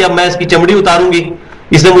کہے گا جی اب میں اس کی چمڑی اتاروں گی,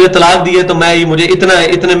 اس نے مجھے طلاق دی ہے تو میں مجھے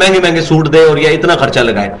اتنے مہنگے سوٹ دے اور یا اتنا خرچہ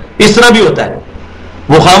لگائے. اس طرح بھی ہوتا ہے.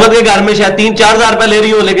 وہ خامد کے گھر میں شاید 3-4 ہزار روپے لے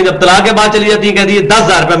رہی ہو, لیکن جب طلاق کے بعد چلی جاتی ہے کہتی ہے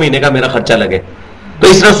 10,000 روپے مہینے کا میرا خرچہ لگے. تو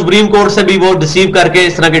اس طرح سپریم کورٹ سے بھی وہ ڈسیو کر کے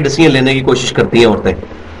اس طرح کے ڈیسیژن لینے کی کوشش کرتی ہیں عورتیں.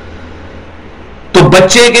 تو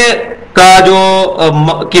بچے کا جو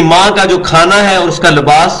کی ماں کا جو کھانا ہے اور اس کا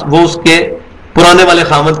لباس وہ اس کے پرانے والے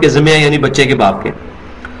خامد کے ذمہ ہے, یعنی بچے کے باپ کے.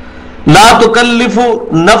 لا تکلف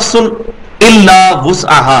نفس الا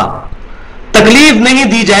وسعها, تکلیف نہیں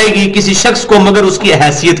دی جائے گی کسی شخص کو مگر اس کی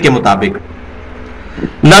حیثیت کے مطابق.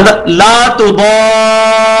 لا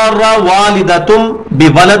تضار والدۃ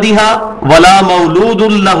بولدها ولا مولود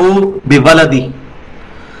له بولده,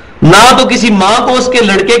 نہ تو کسی ماں کو اس کے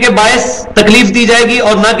لڑکے کے باعث تکلیف دی جائے گی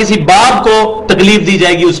اور نہ کسی باپ کو تکلیف دی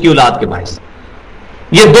جائے گی اس کی اولاد کے باعث.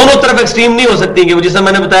 یہ دونوں طرف ایکسٹریم نہیں ہو سکتی کہ جیسے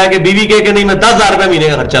میں نے بتایا کہ بیوی کہے کہ نہیں میں 10,000 روپے مہینے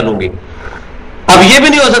کا خرچہ لوں گی. اب یہ بھی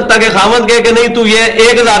نہیں ہو سکتا کہ خامد کہے کہ نہیں تو یہ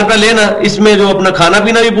 1,000 روپے لینا, اس میں جو اپنا کھانا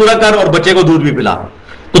پینا بھی پورا کر اور بچے کو دودھ بھی پلا.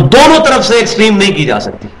 تو دونوں طرف سے ایکسٹریم نہیں کی جا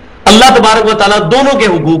سکتی. اللہ تبارک و تعالیٰ دونوں کے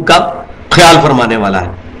حقوق کا خیال فرمانے والا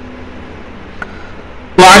ہے.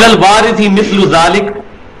 وعلی الوارث مثل ذلک,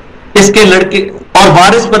 اس کے لڑکے اور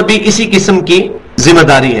وارث پر بھی اسی قسم کی ذمہ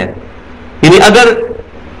داری ہے. یعنی اگر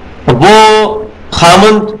وہ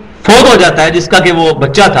خامند فوت ہو جاتا ہے جس کا کہ وہ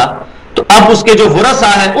بچہ تھا، تو اب اس کے جو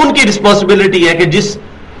ورثاء ہیں ان کی رسپانسبلٹی ہے کہ جس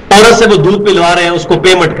عورت سے وہ دودھ پلوا رہے ہیں اس کو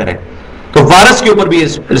پیمنٹ کریں، تو وارث کے اوپر بھی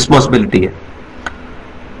رسپانسبلٹی ہے.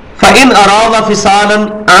 فَإِنْ أَرَادَ فِصَالًا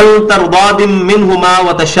عَنْ تَرْضَادٍ مِّنْهُمَا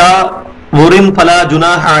وَتَشَاوُرٍ فَلَا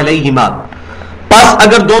جُنَاحَ عَلَيْهِمَا. پس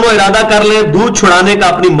اگر دونوں ارادہ کر لیں دودھ چھڑانے کا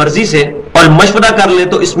اپنی مرضی سے اور مشورہ کر لیں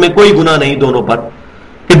تو اس میں کوئی گناہ نہیں دونوں پر،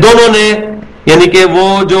 کہ دونوں نے یعنی کہ وہ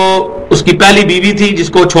جو اس کی پہلی بیوی تھی جس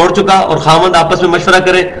کو چھوڑ چکا اور خامند آپس میں مشورہ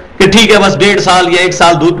کریں کہ ٹھیک ہے بس 1.5 سال یا 1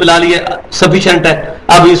 سال دودھ پلا لیے سفیشینٹ ہے،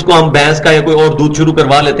 اب اس کو ہم بھینس کا یا کوئی اور دودھ شروع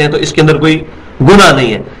کروا لیتے ہیں، تو اس کے اندر کوئی گناہ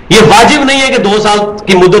نہیں ہے. یہ واجب نہیں ہے کہ 2 سال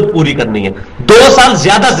کی مدت پوری کرنی ہے، 2 سال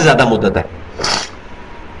زیادہ سے زیادہ مدت ہے.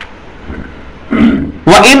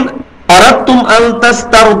 وَإِنْ أَرَدْتُمْ أَنْ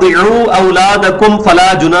تَسْتَرْضِعُوا أَوْلَادَكُمْ فَلَا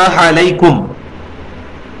جُنَاحَ عَلَيْكُمْ.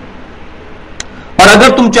 اور اگر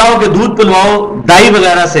تم چاہو کہ دودھ پلواؤ دائی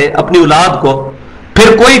وغیرہ سے اپنی اولاد کو، پھر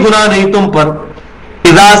کوئی گناہ نہیں تم پر.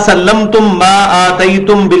 اذا سلمتم ما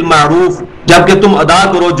آتیتم بالمعروف، جبکہ تم ادا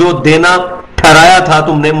کرو جو دینا ٹھہرایا تھا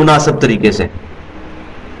تم نے مناسب طریقے سے.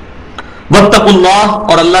 واتقوا اللہ،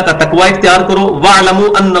 اور اللہ کا تقوی اختیار کرو. واعلموا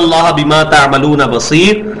ان اللہ بما تعملون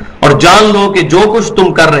بصیر، اور جان لو کہ جو کچھ تم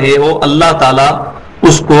کر رہے ہو اللہ تعالیٰ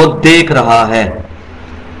اس کو دیکھ رہا ہے.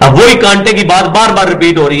 اب وہی کانٹے کی بات بار بار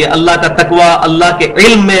ریپیٹ ہو رہی ہے، اللہ کا تقوی اللہ کے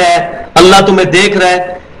علم میں ہے، اللہ تمہیں دیکھ رہا ہے.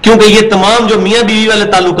 کیونکہ یہ تمام جو میاں بیوی والے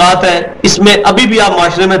تعلقات ہیں اس میں ابھی بھی آپ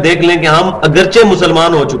معاشرے میں دیکھ لیں کہ ہم اگرچہ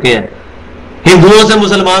مسلمان ہو چکے ہیں، ہندوؤں سے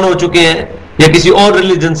مسلمان ہو چکے ہیں یا کسی اور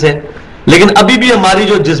ریلیجن سے، لیکن ابھی بھی ہماری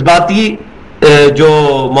جو جذباتی جو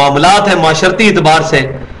معاملات ہیں معاشرتی اعتبار سے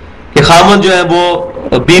کہ خامن جو ہے وہ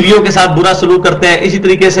بیویوں کے ساتھ برا سلوک کرتے ہیں، اسی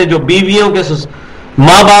طریقے سے جو بیویوں کے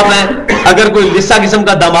ماں باپ ہیں اگر کوئی لسا قسم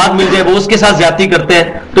کا داماد مل جائے وہ اس کے ساتھ زیادتی کرتے ہیں.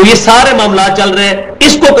 تو یہ سارے معاملات چل رہے ہیں.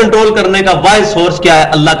 اس کو کنٹرول کرنے کا واحد سورس کیا ہے؟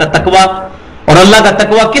 اللہ کا تقوی. اور اللہ کا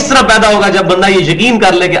تقوی کس طرح پیدا ہوگا؟ جب بندہ یہ یقین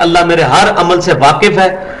کر لے کہ اللہ میرے ہر عمل سے واقف ہے،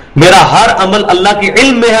 میرا ہر عمل اللہ کے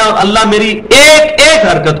علم میں ہے اور اللہ میری ایک ایک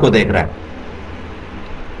حرکت کو دیکھ رہا ہے.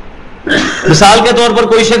 مثال کے طور پر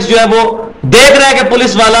کوئی شخص جو ہے وہ دیکھ رہا ہے کہ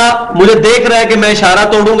پولیس والا مجھے دیکھ رہا ہے کہ میں اشارہ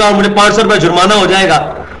توڑوں گا اور مجھے 500 روپے جرمانہ ہو جائے گا،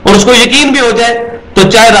 اور اس کو یقین بھی ہو جائے تو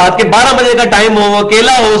چاہے رات کے 12 بجے کا ٹائم ہو،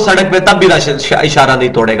 اکیلا ہو سڑک پہ، تب بھی اشارہ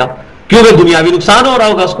نہیں توڑے گا، کیونکہ دنیاوی نقصان ہو رہا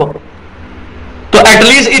ہوگا اس کو. تو ایٹ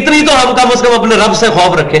لیسٹ اتنی تو ہم کم از کم اپنے رب سے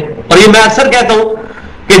خوف رکھیں. اور یہ میں اکثر کہتا ہوں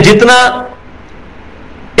کہ جتنا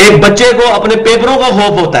ایک بچے کو اپنے پیپروں کا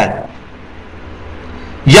خوف ہوتا ہے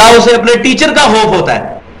یا اسے اپنے ٹیچر کا خوف ہوتا ہے،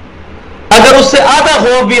 اگر اس سے آدھا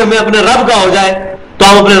خوف بھی ہمیں اپنے رب کا ہو جائے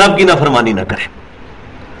تو ہم اپنے رب کی نافرمانی نہ کریں.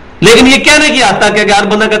 لیکن یہ کہنے کی آتا ہے کہ ہر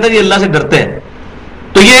بندہ کہتا ہے یہ اللہ سے ڈرتے ہیں،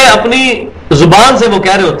 تو یہ اپنی زبان سے وہ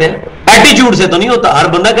کہہ رہے ہوتے ہیں، ایٹیچیوڈ سے تو نہیں ہوتا. ہر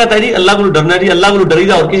بندہ کہتا ہے جی اللہ کو ڈرنا ہے، جی اللہ کو ڈری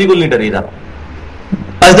رہا اور کسی کو نہیں ڈری رہا.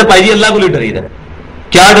 ایسے بھائی جی اللہ کو نہیں ڈری رہا.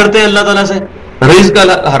 کیا ڈرتے ہیں اللہ تعالیٰ سے؟ رزق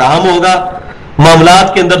حرام ہوگا،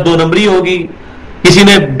 معاملات کے اندر 2 نمبری ہوگی، کسی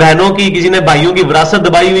نے بہنوں کی کسی نے بھائیوں کی وراثت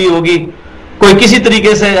دبائی ہوئی ہوگی، کوئی کسی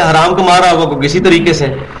طریقے سے حرام کما رہا ہوگا، کوئی کسی طریقے سے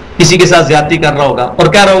کسی کے ساتھ زیادتی کر رہا ہوگا اور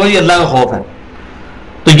کہہ رہا ہوگا یہ اللہ کا خوف ہے.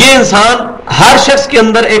 تو یہ انسان ہر شخص کے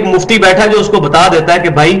اندر ایک مفتی بیٹھا ہے جو اس کو بتا دیتا ہے کہ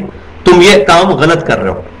بھائی تم یہ کام غلط کر رہے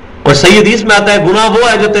ہو. اور صحیح حدیث میں آتا ہے گناہ وہ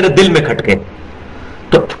ہے جو تیرے دل میں کھٹکے.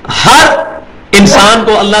 تو ہر انسان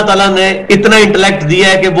کو اللہ تعالیٰ نے اتنا انٹلیکٹ دیا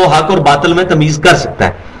ہے کہ وہ حق اور باطل میں تمیز کر سکتا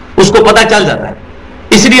ہے، اس کو پتہ چل جاتا ہے.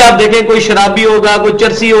 اس لیے آپ دیکھیں کوئی شرابی ہوگا، کوئی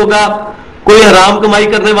چرسی ہوگا، کوئی حرام کمائی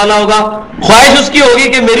کرنے والا ہوگا، خواہش اس کی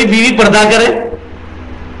ہوگی کہ میری بیوی پردہ کرے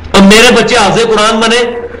اور میرے بچے حافظ قرآن بنے،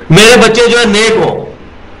 میرے بچے جو ہے نیک ہوں.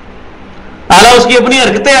 اعلیٰ اس کی اپنی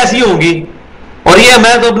حرکتیں ایسی ہوں گی. اور یہ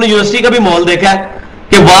میں تو اپنی یونیورسٹی کا بھی ماحول دیکھا ہے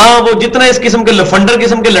کہ وہاں وہ جتنے اس قسم کے لفنڈر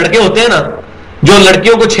قسم کے لڑکے ہوتے ہیں نا جو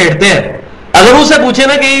لڑکیوں کو چھیڑتے ہیں، اگر ان سے پوچھے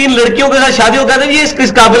نا کہ ان لڑکیوں کے ساتھ شادی ہو کہتے ہیں یہ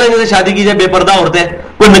اس قابل ہے جیسے شادی کی جائے، بے پردہ عورتیں،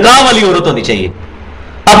 کوئی نکاح والی عورت ہونی چاہیے.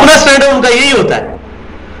 اپنا اسٹینڈرڈ ان کا یہی ہوتا ہے.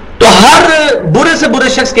 تو ہر برے سے برے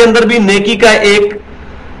شخص کے اندر بھی نیکی کا ایک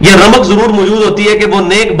یہ رمق ضرور موجود ہوتی ہے کہ وہ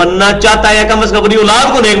نیک بننا چاہتا ہے یا کم از کم اپنی اولاد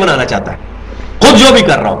کو نیک بنانا چاہتا ہے. خود جو بھی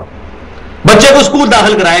کر رہا ہوں، بچے کو اسکول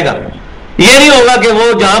داخل کرائے گا، یہ نہیں ہوگا کہ وہ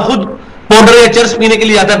جہاں خود پاؤڈر یا چرس پینے کے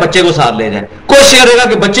لیے آتا ہے بچے کو ساتھ لے جائے. کوشش کرے گا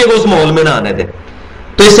کہ بچے کو اس ماحول میں نہ آنے دے.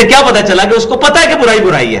 تو اس سے کیا پتا چلا کہ اس کو پتا ہے کہ برائی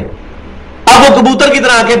برائی ہے. اب وہ کبوتر کی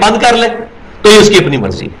طرح آنکھیں بند کر لے تو یہ اس کی اپنی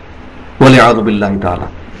مرضی ہے. وَلِعَاذُ بِاللَّهِ تَعَالَى.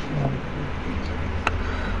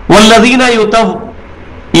 وَالَّذِينَ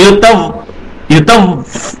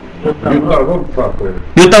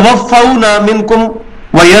يُتَوَفَّوْنَ مِنْكُمْ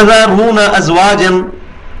وَيَذَرُونَ أَزْوَاجًا،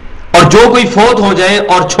 اور جو کوئی فوت ہو جائے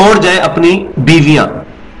اور چھوڑ جائے اپنی بیویاں.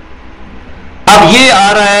 اب یہ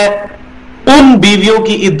آ رہا ہے ان بیویوں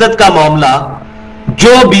کی عدت کا معاملہ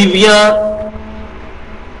جو بیویاں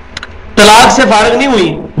طلاق سے فارغ نہیں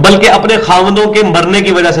ہوئی بلکہ اپنے خاوندوں کے مرنے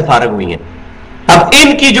کی وجہ سے فارغ ہوئی ہیں. اب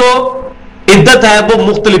ان کی جو عدت ہے وہ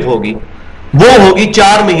مختلف ہوگی، وہ ہوگی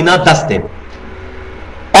 4 مہینہ 10 دن.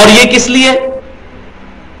 اور یہ کس لیے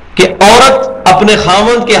کہ عورت اپنے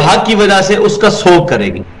خاوند کے حق کی وجہ سے اس کا سوگ کرے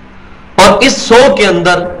گی، اور اس سوگ کے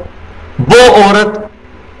اندر وہ عورت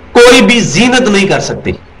کوئی بھی زینت نہیں کر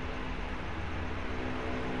سکتی،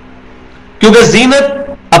 کیونکہ زینت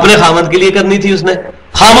اپنے خاوند کے لیے کرنی تھی. اس نے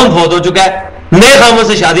خاوند فوت ہو چکا ہے، نئے خاوند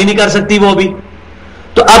سے شادی نہیں کر سکتی وہ بھی.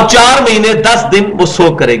 تو اب 4 مہینے 10 دن وہ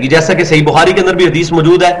سوگ کرے گی. جیسا کہ صحیح بخاری کے اندر بھی حدیث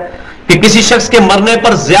موجود ہے کہ کسی شخص کے مرنے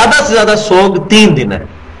پر زیادہ سے زیادہ سوگ 3 دن ہے،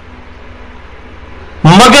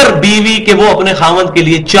 مگر بیوی کہ وہ اپنے خاوند کے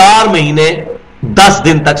لیے 4 مہینے 10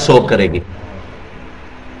 دن تک سوگ کرے گی.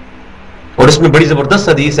 اور اس میں بڑی زبردست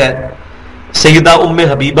حدیث ہے. سیدہ ام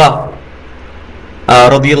حبیبہ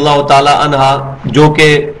رضی اللہ تعالی عنہا، جو کہ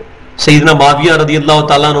سیدنا معاویہ رضی اللہ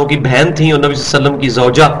تعالیٰ عنہ کی بہن تھیں اور نبی صلی اللہ علیہ وسلم کی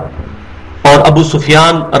زوجہ، اور ابو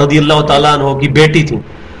سفیان رضی اللہ تعالیٰ عنہ کی بیٹی تھیں.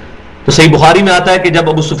 تو صحیح بخاری میں آتا ہے کہ جب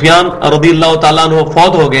ابو سفیان رضی اللہ تعالیٰ عنہ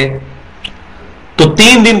فوت ہو گئے تو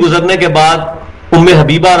 3 دن گزرنے کے بعد ام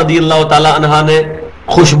حبیبہ رضی اللہ تعالیٰ عنہ نے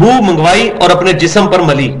خوشبو منگوائی اور اپنے جسم پر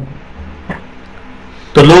ملی.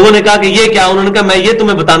 تو لوگوں نے کہا کہ یہ کیا؟ انہوں نے کہا میں یہ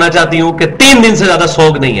تمہیں بتانا چاہتی ہوں کہ 3 دن سے زیادہ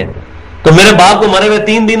سوگ نہیں ہے. تو میرے باپ کو مرے ہوئے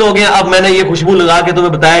 3 دن ہو گئے، اب میں نے یہ خوشبو لگا کے تمہیں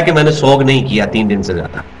بتایا کہ میں نے سوگ نہیں کیا 3 دن سے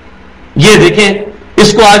زیادہ. یہ دیکھیں، اس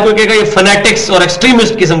کو آج کوئی کہے گا یہ فنیٹکس اور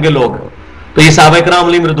ایکسٹریمسٹ قسم کے لوگ. تو یہ صحابہ کرام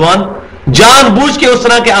علیہم رضوان جان بوجھ کے اس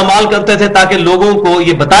طرح کے اعمال کرتے تھے تاکہ لوگوں کو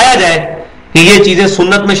یہ بتایا جائے کہ یہ چیزیں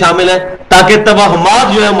سنت میں شامل ہیں، تاکہ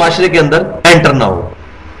توہمات جو ہے معاشرے کے اندر انٹر نہ ہو.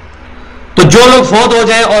 تو جو لوگ فوت ہو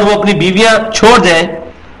جائیں اور وہ اپنی بیویاں چھوڑ جائیں،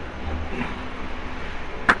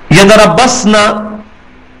 یتربصن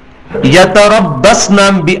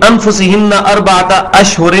بانفسہن 4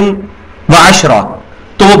 اشہر و10،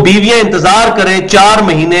 تو وہ بیویاں انتظار کریں 4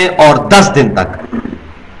 مہینے اور 10 دن تک.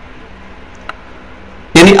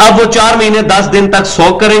 یعنی اب وہ 4 مہینے 10 دن تک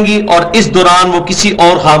سوگ کریں گی، اور اس دوران وہ کسی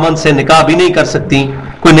اور خاوند سے نکاح بھی نہیں کر سکتی،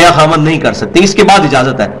 کوئی نیا خاوند نہیں کر سکتی. اس کے بعد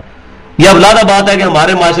اجازت ہے. یہ اب لادہ بات ہے کہ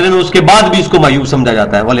ہمارے معاشرے میں اس کے بعد بھی اس کو معیوب سمجھا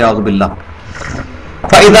جاتا ہے، والعیاذ باللہ.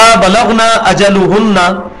 فَإِذَا بَلَغْنَا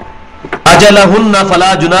أَجَلَهُنَّ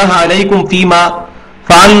فَلَا جُنَاحَ عَلَيْكُمْ فِي مَا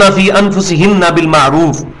فَعَلْنَ فِي أَنفُسِهِنَّ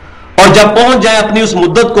بِالْمَعْرُوفِ، اور جب پہنچ جائے اپنی اس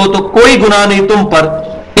مدت کو تو کوئی گناہ نہیں تم پر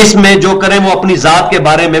اس میں جو کریں وہ اپنی ذات کے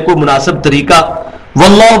بارے میں کوئی مناسب طریقہ.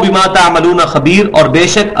 واللہ بما تعملون خبیر، اور بے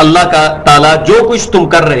شک اللہ کا تعالیٰ جو کچھ تم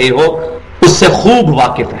کر رہے ہو اس سے خوب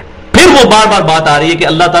واقف ہے. پھر وہ بار بار بات آ رہی ہے کہ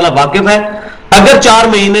اللہ تعالیٰ واقف ہے. اگر 4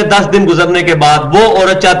 مہینے 10 دن گزرنے کے بعد وہ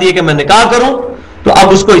عورت چاہتی ہے کہ میں نکاح کروں تو اب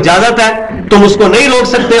اس کو اجازت ہے، تم اس کو نہیں روک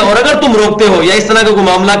سکتے. اور اگر تم روکتے ہو یا اس طرح کا کوئی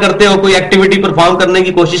معاملہ کرتے ہو، کوئی ایکٹیویٹی پرفارم کرنے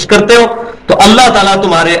کی کوشش کرتے ہو، تو اللہ تعالیٰ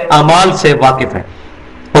تمہارے اعمال سے واقف ہے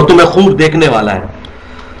اور تمہیں خوب دیکھنے والا ہے.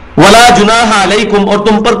 ولا جناح علیکم، اور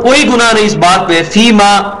تم پر کوئی گناہ نہیں اس بات پہ،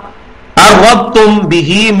 فیما عرضتم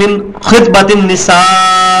به من خطبۃ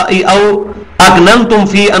النساء او اکننتم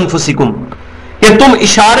فی انفسکم، کہ تم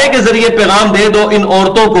اشارے کے ذریعے پیغام دے دو ان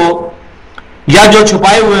عورتوں کو، یا جو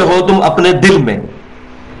چھپائے ہوئے ہو تم اپنے دل میں،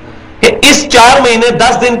 کہ اس 4 مہینے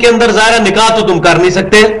 10 دن کے اندر ظاہر نکاح تو تم کر نہیں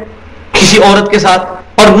سکتے کسی عورت کے ساتھ،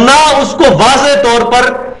 اور نہ اس کو واضح طور پر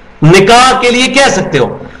نکاح کے لیے کہہ سکتے ہو.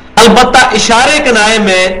 البتہ اشارے کنائے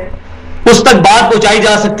میں اس تک بات پہنچائی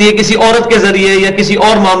جا سکتی ہے کسی عورت کے ذریعے یا کسی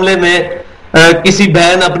اور معاملے میں، کسی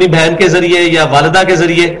بہن اپنی بہن کے ذریعے یا والدہ کے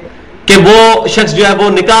ذریعے، کہ وہ شخص جو ہے وہ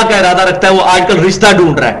نکاح کا ارادہ رکھتا ہے، وہ آج کل رشتہ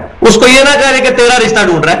ڈھونڈ رہا ہے. اس کو یہ نہ کہہ رہے کہ تیرا رشتہ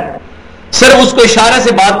ڈھونڈ رہا ہے، صرف اس کو اشارے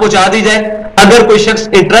سے بات پہنچا دی جائے. اگر کوئی شخص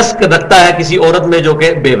انٹرسٹ رکھتا ہے کسی عورت میں جو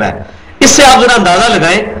کہ بیوہ ہے. اس سے آپ ذرا اندازہ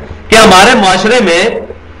لگائیں کہ ہمارے معاشرے میں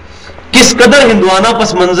کس قدر ہندوانہ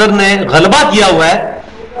پس منظر نے غلبہ کیا ہوا ہے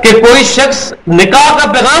کہ کوئی شخص نکاح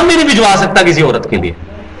کا پیغام بھی نہیں بھجوا سکتا کسی عورت کے لیے.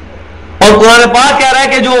 اور قرآن پاک کہہ رہا ہے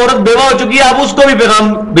کہ جو عورت بیوہ ہو چکی ہے آپ اس کو بھی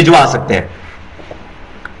پیغام بھجوا سکتے ہیں.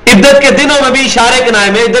 عدت کے دنوں میں بھی اشارے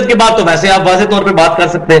کنائے میں، عدت کے بعد تو ویسے آپ واضح طور پہ بات کر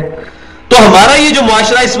سکتے ہیں. تو ہمارا یہ جو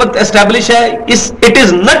معاشرہ اس وقت اسٹیبلش ہے، it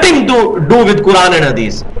is nothing to do with Quran and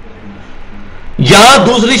حدیث. یہاں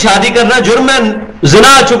دوسری شادی کرنا جرم ہے،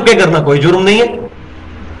 زنا چھپ کے کرنا کوئی جرم نہیں ہے.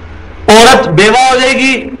 عورت بیوہ ہو جائے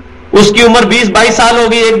گی، اس کی عمر 20-22 سال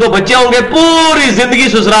ہوگی، 1-2 بچے ہوں گے، پوری زندگی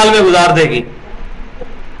سسرال میں گزار دے گی،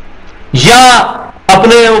 یا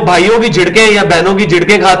اپنے بھائیوں کی جھڑکیں یا بہنوں کی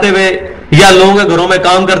جھڑکیں کھاتے ہوئے یا لوگوں کے گھروں میں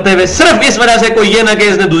کام کرتے ہوئے، صرف اس وجہ سے کوئی یہ نہ کہ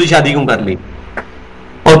اس نے دوسری شادی کیوں کر لی.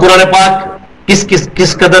 اور قرآن پاک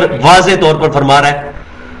کس قدر واضح طور پر فرما رہا ہے.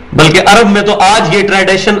 بلکہ عرب میں تو آج یہ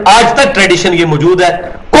ٹریڈیشن، آج تک ٹریڈیشن یہ موجود ہے،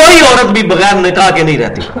 کوئی عورت بھی بغیر نکاح کے نہیں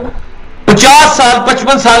رہتی. 50 سال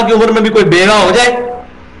 55 سال کی عمر میں بھی کوئی بیوہ ہو جائے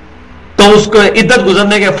تو اس کو عدت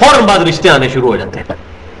گزرنے کے فوراً بعد رشتے آنے شروع ہو جاتے ہیں،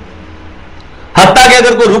 حتیٰ کہ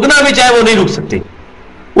اگر کوئی رکنا بھی چاہے وہ نہیں رک سکتی،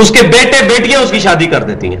 اس کے بیٹے بیٹیاں اس کی شادی کر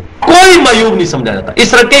دیتی ہیں، کوئی معیوب نہیں سمجھا جاتا. اس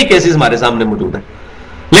طرح کئی کیسز ہمارے سامنے موجود ہیں.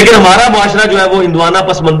 لیکن ہمارا معاشرہ جو ہے وہ ہندوانہ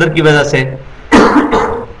پس منظر کی وجہ سے،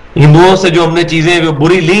 ہندوؤں سے جو ہم نے چیزیں جو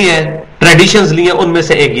بری لی ہیں، ٹریڈیشنز لی ہیں، ان میں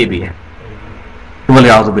سے ایک یہ بھی ہے.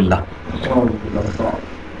 والعیاذ باللہ.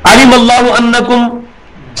 علم اللہ انکم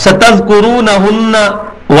ستذکرونہن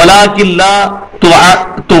ولکن لا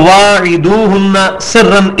تواعدوہن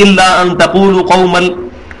سرا الا ان تقولوا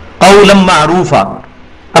قولا معروفا.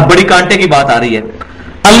 اب بڑی کانٹے کی بات آ رہی ہے.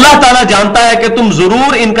 اللہ تعالیٰ جانتا ہے کہ تم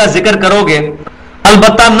ضرور ان کا ذکر کرو گے،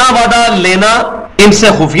 البتہ نہ وعدہ لینا ان سے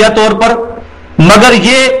خفیہ طور پر، مگر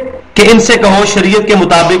یہ کہ ان سے کہو شریعت کے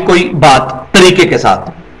مطابق کوئی بات طریقے کے ساتھ.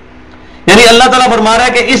 یعنی اللہ تعالیٰ فرما رہا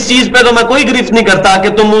ہے کہ اس چیز پہ تو میں کوئی گرفت نہیں کرتا کہ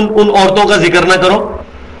تم ان عورتوں کا ذکر نہ کرو.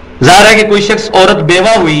 ظاہر ہے کہ کوئی شخص عورت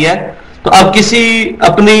بیوہ ہوئی ہے تو اب کسی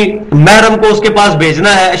اپنی محرم کو اس کے پاس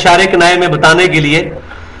بھیجنا ہے اشارے کنائے میں بتانے کے لیے،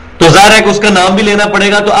 تو ظاہر ہے کہ اس کا نام بھی لینا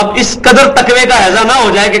پڑے گا. تو اب اس قدر تقوی کا ہیضہ نہ ہو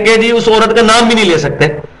جائے کہ جی اس عورت کا نام بھی نہیں لے سکتے.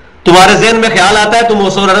 تمہارے ذہن میں خیال آتا ہے تم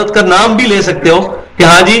اس عورت کا نام بھی لے سکتے ہو کہ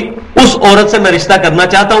ہاں جی اس عورت سے میں رشتہ کرنا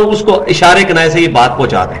چاہتا ہوں، اس کو اشارے کنائے سے یہ بات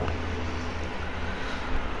پہنچا دیں.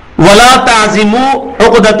 وَلَا تَعْزِمُوا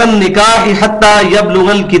عُقْدَةَ النِّكَاحِ حَتَّى يَبْلُغَ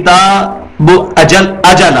الْكِتَابُ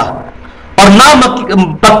أَجَلَهُ، اور نہ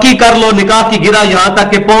پکی کر لو نکاح کی گرہ یہاں تک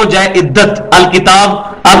کہ پہنچ جائے عدت. الکتاب،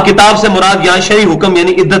 اب کتاب سے مراد یہاں شرعی حکم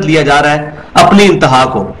یعنی عدت لیا جا رہا ہے اپنی انتہا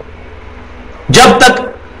کو. جب تک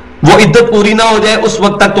وہ عدت پوری نہ ہو جائے اس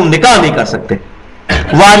وقت تک تم نکاح نہیں کر سکتے.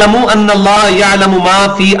 وَاعْلَمُوا أَنَّ اللَّهَ يَعْلَمُ مَا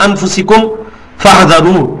فِي أَنفُسِكُمْ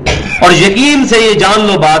فَاحْذَرُوهُ، اور یقین سے یہ جان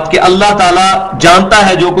لو بات کہ اللہ تعالیٰ جانتا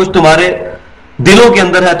ہے جو کچھ تمہارے دلوں کے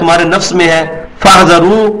اندر ہے، تمہارے نفس میں ہے.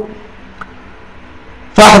 فَاحْذَرُوهُ،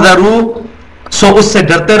 سو اس سے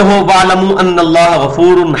ڈرتے رہو. وَاعْلَمُوا أَنَّ اللَّهَ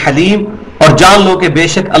غَفُورٌ حَلِيمٌ، اور جان لو کہ بے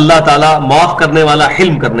شک اللہ تعالیٰ معاف کرنے والا،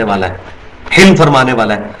 حلم کرنے والا ہے، حلم فرمانے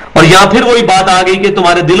والا ہے. اور یہاں پھر وہی بات آ گئی کہ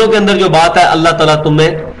تمہارے دلوں کے اندر جو بات ہے اللہ تعالیٰ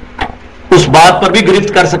تمہیں اس بات پر بھی گرفت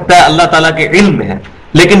کر سکتا ہے، اللہ تعالیٰ کے علم میں ہے،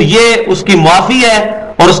 لیکن یہ اس کی معافی ہے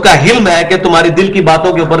اور اس کا حلم ہے کہ تمہاری دل کی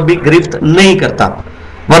باتوں کے اوپر بھی گرفت نہیں کرتا.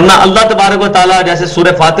 ورنہ اللہ تبارک و تعالیٰ جیسے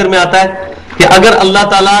سورہ فاطر میں آتا ہے کہ اگر اللہ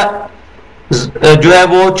تعالیٰ جو ہے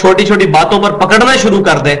وہ چھوٹی چھوٹی باتوں پر پکڑنا شروع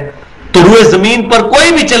کر دے تو روئے زمین پر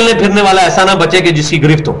کوئی بھی چلنے پھرنے والا ایسا نہ بچے کہ جس کی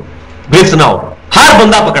گرفت نہ ہو، ہر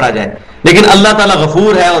بندہ پکڑا جائے. لیکن اللہ تعالیٰ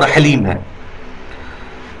غفور ہے اور حلیم ہے.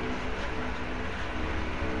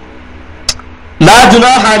 لا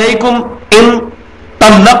جناح علیکم ان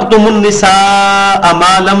طلقتم النساء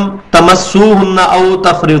ما لم تمسوهن او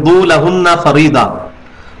تفرضوا لهن فریضہ،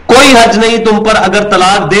 کوئی حرج نہیں تم پر اگر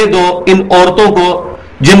طلاق دے دو ان عورتوں کو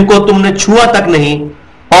جن کو تم نے چھوا تک نہیں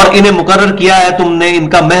اور انہیں مقرر کیا ہے تم نے ان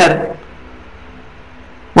کا مہر.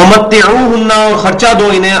 ومتعوهن، اور خرچہ دو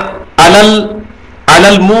انہیں علی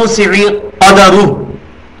الموسع قدرہ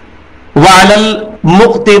وعلی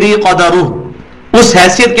المقتر قدرہ، اس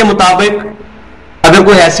حیثیت کے مطابق. اگر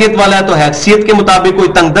کوئی حیثیت والا ہے تو حیثیت کے مطابق، کوئی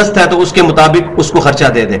تنگ دست ہے تو اس کے مطابق اس کو خرچہ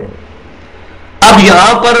دے دے. اب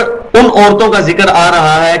یہاں پر ان عورتوں کا ذکر آ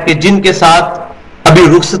رہا ہے کہ جن کے ساتھ ابھی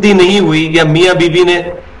رخصتی نہیں ہوئی یا میاں بیوی نے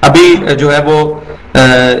ابھی جو ہے وہ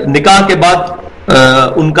نکاح کے بعد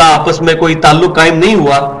ان کا آپس میں کوئی تعلق قائم نہیں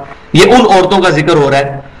ہوا. یہ ان عورتوں کا ذکر ہو رہا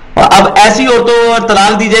ہے. اب ایسی عورتوں پر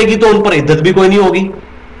طلاق دی جائے گی تو ان پر عدت بھی کوئی نہیں ہوگی.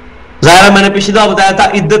 ظاہر میں نے پچھلی دفعہ بتایا تھا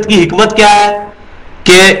عدت کی حکمت کیا ہے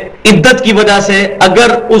کہ عدت کی وجہ سے اگر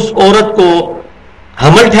اس عورت کو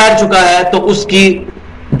حمل ٹھہر چکا ہے تو اس کی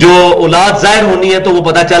جو اولاد ظاہر ہونی ہے تو وہ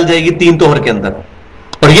پتہ چل جائے گی 3 طہر کے اندر.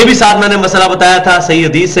 اور یہ بھی ساتھ میں نے مسئلہ بتایا تھا صحیح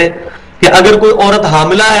حدیث سے کہ اگر کوئی عورت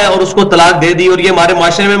حاملہ ہے اور اس کو طلاق دے دی، اور یہ ہمارے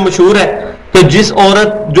معاشرے میں مشہور ہے کہ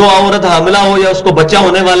جو عورت حاملہ ہو یا اس کو بچہ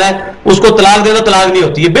ہونے والا ہے اس کو طلاق دے دو طلاق نہیں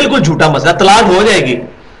ہوتی. یہ بالکل جھوٹا مسئلہ. طلاق ہو جائے گی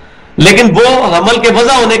لیکن وہ حمل کے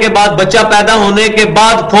وضع ہونے کے بعد، بچہ پیدا ہونے کے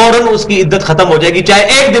بعد فوراً اس کی عدت ختم ہو جائے گی، چاہے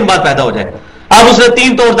 1 دن بعد پیدا ہو جائے. اب اس نے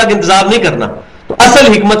 3 طور تک انتظار نہیں کرنا. تو اصل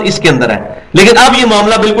حکمت اس کے اندر ہے. لیکن اب یہ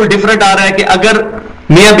معاملہ بالکل ڈیفرنٹ آ رہا ہے کہ اگر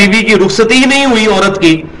میاں بیوی کی رخصتی ہی نہیں ہوئی عورت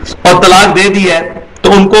کی اور طلاق دے دی ہے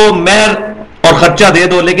تو ان کو مہر اور خرچہ دے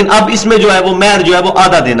دو. لیکن اب اس میں جو ہے وہ مہر جو ہے وہ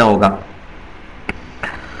آدھا دینا ہوگا.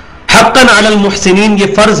 حقاً علی المحسنین،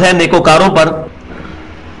 یہ فرض ہے نیکوکاروں پر.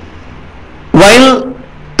 وَإِن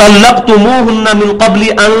طَلَّقْتُمُوهُنَّ مِن قَبْلِ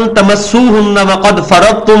أَن تَمَسُّوهُنَّ وَقَدْ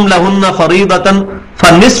فَرَضْتُمْ لَهُنَّ فَرِيضَةً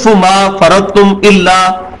فَنِصْفُ مَا فَرَضْتُمْ إِلَّا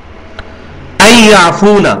أَن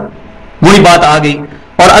يَعْفُونَ. وہی بات آ گئی.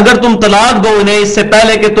 اور اگر تم طلاق دو انہیں اس سے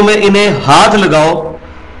پہلے کہ تمہیں انہیں ہاتھ لگاؤ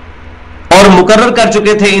اور مقرر کر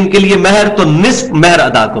چکے تھے ان کے لیے مہر، تو نصف مہر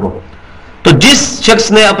ادا کرو. تو جس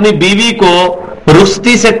شخص نے اپنی بیوی کو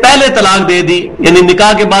رخصتی سے پہلے طلاق دے دی، یعنی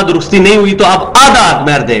نکاح کے بعد رخصتی نہیں ہوئی، تو اب آدھا حق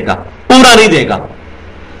مہر دے گا، پورا نہیں دے گا.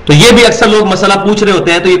 تو یہ بھی اکثر لوگ مسئلہ پوچھ رہے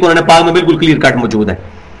ہوتے ہیں، تو یہ قرآن پاک میں بالکل کلیئر کٹ موجود ہے.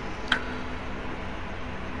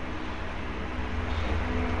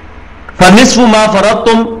 فنصف ما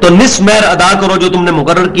فرضتم، تو نصف مہر ادا کرو جو تم نے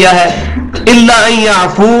مقرر کیا ہے. الا ان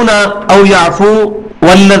يعفون او يعفو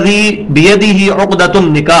والذي بيده عقدة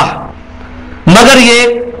النکاح، مگر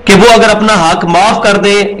یہ کہ وہ اگر اپنا حق معاف کر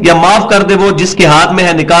دے یا معاف کر دے وہ جس کے ہاتھ میں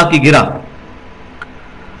ہے نکاح کی گرہ.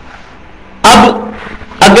 اب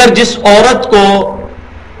اگر جس عورت کو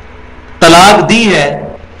طلاق دی ہے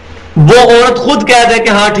وہ عورت خود کہہ دے کہ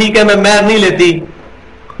ہاں ٹھیک ہے میں مہر نہیں لیتی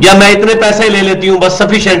یا میں اتنے پیسے لے لیتی ہوں بس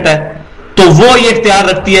سفیشینٹ ہے، تو وہ یہ اختیار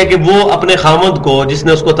رکھتی ہے کہ وہ اپنے خامند کو جس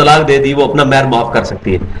نے اس کو طلاق دے دی وہ اپنا مہر معاف کر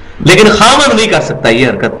سکتی ہے. لیکن خامند نہیں کر سکتا یہ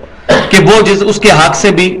حرکت کہ وہ اس کے حق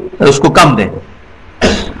سے بھی اس کو کم دے.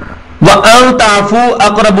 وَأَن تَعْفُوا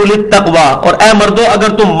أَقْرَبُ لِلتَّقْوَى، اور اے مردو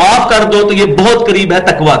اگر تم معاف کر دو تو یہ بہت قریب ہے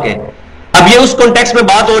تقوی کے. اب یہ اس کانٹیکسٹ میں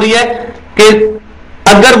بات ہو رہی ہے کہ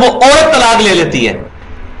اگر وہ عورت طلاق لے لیتی ہے،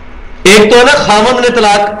 ایک تو ہے نا خامند نے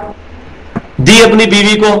طلاق دی اپنی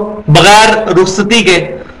بیوی کو بغیر رخصتی کے،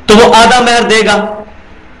 تو وہ آدھا مہر دے گا.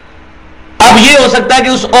 اب یہ ہو سکتا ہے کہ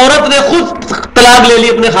اس عورت نے خود طلاق لے لی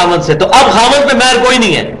اپنے خامند سے، تو اب خامند پہ مہر کوئی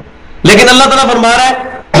نہیں ہے، لیکن اللہ تعالیٰ فرما رہا ہے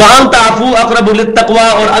وَأَن تَعْفُوا أَقْرَبُ لِلتَّقْوَى،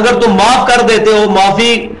 اور اگر تم معاف کر دیتے ہو،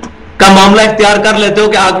 معافی کا معاملہ اختیار کر لیتے ہو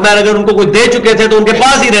کہ حق مہر اگر ان کو کوئی دے چکے تھے تو ان کے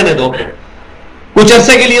پاس ہی رہنے دو، کچھ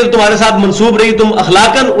عرصے کے لیے تمہارے ساتھ منسوب رہی، تم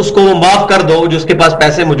اخلاقاً اس کو وہ معاف کر دو، جو اس کے پاس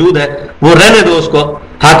پیسے موجود ہیں وہ رہنے دو، اس کو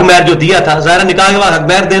حق مہر جو دیا تھا، ظاہر نکاح کے بعد حق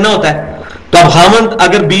مہر دینا ہوتا ہے. تو اب خامند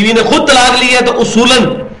اگر بیوی نے خود طلاق لی ہے تو اصولاً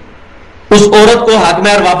اس عورت کو حق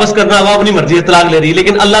مہر واپس کرنا وہ اپنی مرضی سے طلاق لے رہی ہے،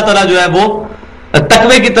 لیکن اللہ تعالیٰ جو ہے وہ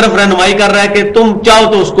تقوی کی طرف رہنمائی کر رہا ہے کہ تم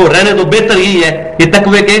چاہو تو اس کو رہنے دو، بہتر یہی ہے، یہ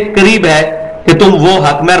تقوی کے قریب ہے کہ تم وہ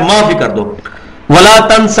حق مہر معاف ہی کر دو. وَلَا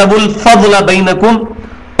تَنْسَبُوا الْفَضْلَ بَيْنَكُمْ،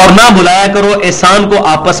 اور نہ بھلایا کرو احسان کو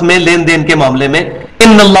آپس میں لین دین کے معاملے میں.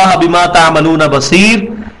 ان اللہ بما تعملون بصیر،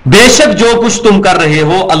 بے شک جو کچھ تم کر رہے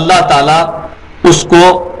ہو اللہ تعالیٰ اس کو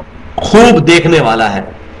خوب دیکھنے والا ہے،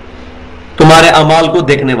 تمہارے اعمال کو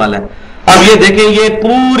دیکھنے والا ہے. اب یہ دیکھیں یہ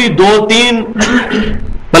پوری 2-3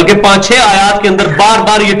 بلکہ 5-6 آیات کے اندر بار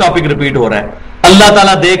بار یہ ٹاپک ریپیٹ ہو رہا ہے. اللہ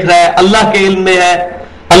تعالیٰ دیکھ رہا ہے، اللہ کے علم میں ہے،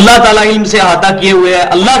 اللہ تعالیٰ علم سے احاطہ کیے ہوئے ہے،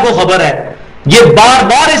 اللہ کو خبر ہے. یہ بار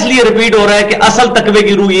بار اس لیے ریپیٹ ہو رہا ہے کہ اصل تقوی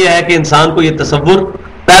کی روح یہ ہے کہ انسان کو یہ تصور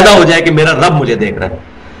پیدا ہو جائے کہ میرا رب مجھے دیکھ رہا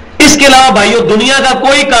ہے. اس کے علاوہ بھائیو دنیا کا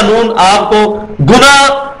کوئی قانون آپ کو گناہ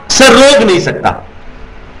سے روک نہیں سکتا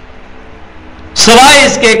سوائے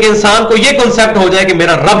اس کے کہ انسان کو یہ کنسپٹ ہو جائے کہ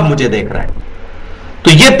میرا رب مجھے دیکھ رہا ہے. تو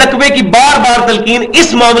یہ تقوی کی بار بار تلقین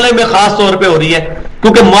اس معاملے میں خاص طور پہ ہو رہی ہے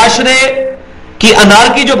کیونکہ معاشرے کی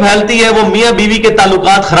انارکی جو پھیلتی ہے وہ میاں بیوی کے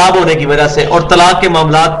تعلقات خراب ہونے کی وجہ سے اور طلاق کے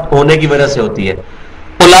معاملات ہونے کی وجہ سے ہوتی ہے.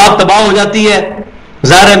 اولاد تباہ ہو جاتی ہے،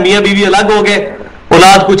 ظاہر ہے میاں بیوی الگ ہو گئے،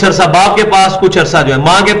 اولاد کچھ عرصہ باپ کے پاس، کچھ عرصہ جو ہے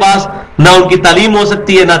ماں کے پاس، نہ ان کی تعلیم ہو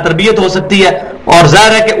سکتی ہے، نہ تربیت ہو سکتی ہے، اور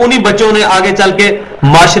ظاہر ہے کہ انہی بچوں نے آگے چل کے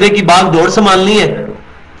معاشرے کی باغ دوڑ سنبھالنی ہے،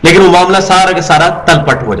 لیکن وہ معاملہ سارا کا سارا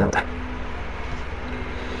تلپٹ ہو جاتا ہے.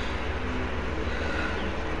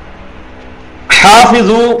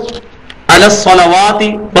 حافظوا علی الصلوات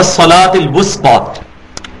والصلاۃ الوسطی.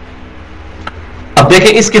 اب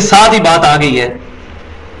دیکھیں اس کے ساتھ ہی بات آ گئی ہے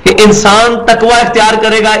کہ انسان تقوی اختیار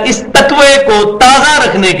کرے گا اس تقوی کو تازہ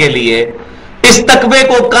رکھنے کے لیے، اس تقوی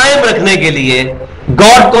کو قائم رکھنے کے لیے،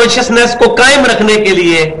 گاڈ کانشسنس کو قائم رکھنے کے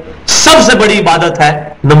لیے سب سے بڑی عبادت ہے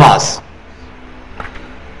نماز.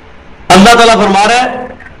 اللہ تعالیٰ فرما رہا ہے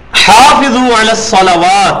حافظوا علی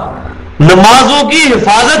الصلوات، نمازوں کی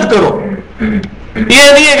حفاظت کرو. یہ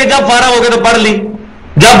نہیں ہے کہ جب فارغ ہو گئے تو پڑھ لی،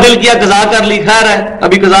 جب دل کیا قضا کر لی، خیر ہے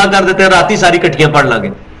ابھی قضا کر دیتے ہیں راتی ساری کٹیاں پڑھ لیں گے.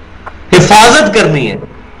 حفاظت کرنی ہے.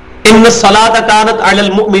 ان الصلاۃ کانت علی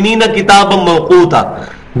المؤمنین کتابا موقوتا،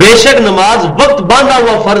 بے شک نماز وقت باندھا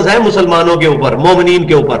ہوا فرض ہے مسلمانوں کے اوپر، مومنین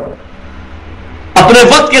کے اوپر، اپنے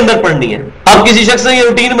وقت کے اندر پڑھنی ہے. اب کسی شخص نے یہ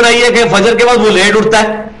روٹین بنائی ہے کہ فجر کے وقت وہ لیٹ اٹھتا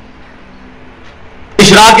ہے،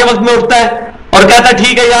 اشراق کے وقت میں اٹھتا ہے اور کہتا ہے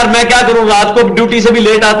ٹھیک ہے یار میں کیا کروں، رات کو ڈیوٹی سے بھی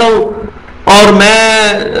لیٹ آتا ہوں اور میں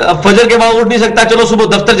فجر کے بعد اٹھ نہیں سکتا، چلو صبح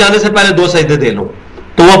دفتر جانے سے پہلے 2 سجدے دے لوں.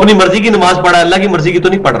 تو وہ اپنی مرضی کی نماز پڑھا ہے، اللہ کی مرضی کی تو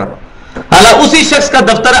نہیں پڑھ رہا. حالانکہ اسی شخص کا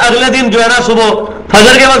دفتر اگلے دن جو ہے نا صبح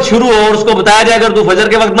فجر کے وقت شروع ہو اور اس کو بتایا جائے اگر تو فجر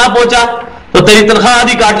کے وقت نہ پہنچا تو تیری تنخواہ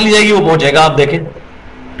آدھی کاٹ لی جائے گی، وہ پہنچے گا. آپ دیکھیں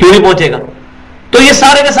کیوں نہیں پہنچے گا. تو یہ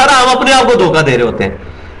سارے کے سارا ہم اپنے آپ کو دھوکہ دے رہے ہوتے ہیں.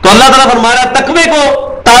 تو اللہ تعالیٰ فرما رہا ہے تقوی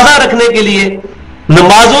کو تازہ رکھنے کے لیے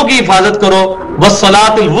نمازوں کی حفاظت کرو،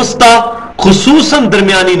 والصلاۃ الوسطی، خصوصاً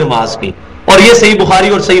درمیانی نماز کی. اور یہ صحیح بخاری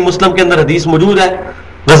اور صحیح مسلم کے اندر حدیث موجود ہے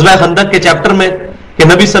غزوہ خندق کے چیپٹر میں کہ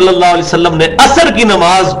نبی صلی اللہ علیہ وسلم نے عصر کی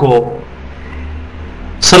نماز کو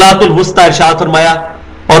صلاۃ الوسطی ارشاد فرمایا،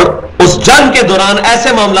 اور اس جنگ کے دوران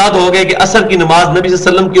ایسے معاملات ہو گئے کہ عصر کی نماز نبی صلی اللہ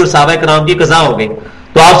علیہ وسلم کی اور صحابہ کرام کی قضا ہو گئی،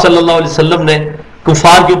 تو آپ صلی اللہ علیہ وسلم نے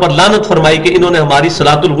کفار کے اوپر لعنت فرمائی کہ انہوں نے ہماری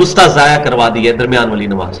صلاۃ الوسطی ضائع کروا دی ہے، درمیان والی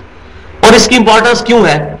نماز۔ اور اس کی امپورٹنس کیوں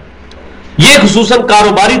ہے؟ یہ خصوصاً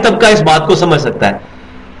کاروباری طبقہ اس بات کو سمجھ سکتا ہے،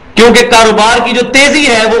 کیونکہ کاروبار کی جو تیزی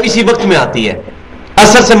ہے وہ اسی وقت میں آتی ہے،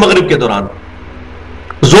 عصر سے مغرب کے دوران۔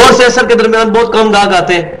 زور سے عصر کے درمیان بہت کم گاہک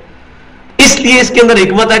آتے ہیں، اس لیے اس کے اندر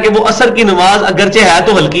حکمت ہے کہ وہ عصر کی نماز اگرچہ ہے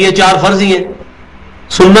تو ہلکی ہے، 4 فرض ہی ہیں،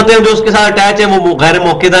 سنتیں جو اس کے ساتھ اٹیچ ہیں وہ غیر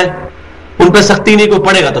موقعہ ہیں، ان پہ سختی نہیں، کوئی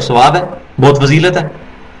پڑھے گا تو ثواب ہے، بہت فضیلت ہے۔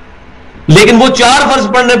 لیکن وہ 4 فرض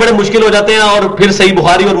پڑھنے بڑے مشکل ہو جاتے ہیں، اور پھر صحیح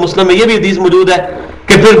بخاری اور مسلم میں یہ بھی حدیث موجود ہے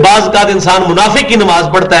کہ پھر بعض اوقات انسان منافق کی نماز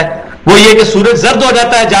پڑھتا ہے، وہ یہ کہ سورج زرد ہو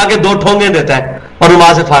جاتا ہے، جا کے 2 ٹھونگے دیتا ہے اور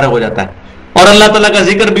نماز سے فارغ ہو جاتا ہے، اور اللہ تعالیٰ کا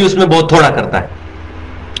ذکر بھی اس میں بہت تھوڑا کرتا ہے،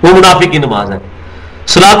 وہ منافق کی نماز ہے۔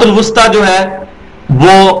 صلاۃ الوسطی جو ہے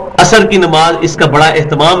وہ عصر کی نماز، اس کا بڑا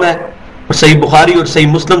اہتمام ہے، اور صحیح بخاری اور صحیح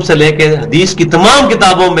مسلم سے لے کے حدیث کی تمام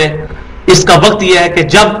کتابوں میں اس کا وقت یہ ہے کہ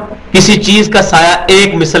جب کسی چیز کا سایہ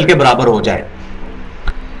 1 مثل کے برابر ہو جائے،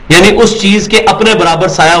 یعنی اس چیز کے اپنے برابر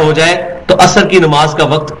سایہ ہو جائے تو عصر کی نماز کا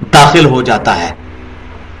وقت داخل ہو جاتا ہے۔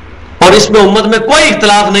 اور اس میں امت میں کوئی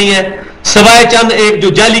اختلاف نہیں ہے، سوائے چند ایک جو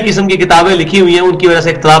جعلی قسم کی کتابیں لکھی ہوئی ہیں ان کی وجہ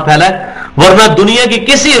سے اختلاف پھیلا ہے، ورنہ دنیا کی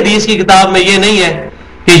کسی حدیث کی کتاب میں یہ نہیں ہے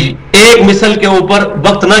کہ 1 مثل کے اوپر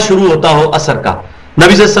وقت نہ شروع ہوتا ہو عصر کا۔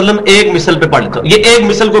 نبی صلی اللہ علیہ وسلم 1 مثل پہ پڑھ لیتا ہو۔ یہ 1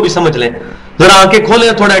 مثل کو بھی سمجھ لیں، ذرا آنکھیں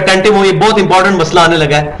کھولیں، تھوڑا اٹینٹو ہو، یہ بہت انپورٹنٹ مسئلہ آنے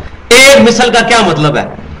لگا ہے۔ 1 مثل کا کیا مطلب ہے؟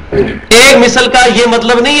 1 مثل کا یہ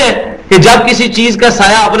مطلب نہیں ہے کہ جب کسی چیز کا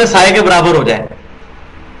سایہ اپنے سائے کے برابر ہو جائے،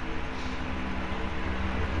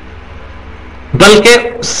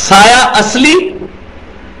 بلکہ سایہ اصلی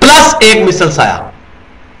پلس 1 مثل سایہ،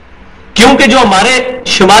 کیونکہ جو ہمارے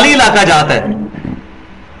شمالی علاقہ جاتا ہے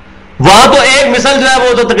وہاں تو 1 مثل جو ہے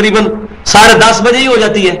وہ تو تقریباً 10:30 بجے ہی ہو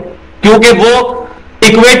جاتی ہے، کیونکہ وہ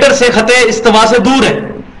اکویٹر سے خط استوا سے دور ہے۔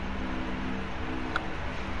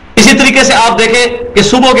 اسی طریقے سے آپ دیکھیں کہ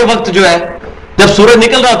صبح کے وقت جو ہے جب سورج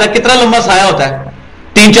نکل رہا ہوتا ہے کتنا لمبا سایہ ہوتا ہے،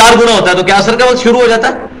 3-4 گنا ہوتا ہے، تو کیا عصر کا وقت شروع ہو جاتا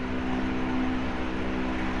ہے؟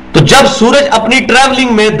 تو جب سورج اپنی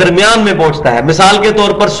ٹریولنگ میں درمیان میں پہنچتا ہے، مثال کے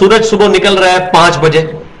طور پر سورج صبح نکل رہا ہے 5 بجے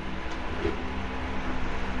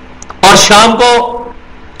اور شام کو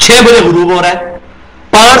 6 بجے غروب ہو رہا ہے،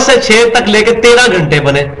 5 سے 6 تک لے کے 13 گھنٹے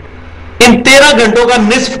بنے، ان 13 گھنٹوں کا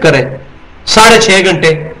نصف کریں 6.5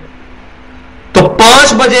 گھنٹے، تو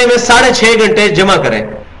 5 بجے میں 6.5 گھنٹے جمع کریں،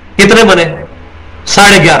 کتنے بنے؟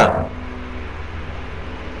 11:30۔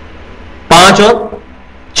 5 اور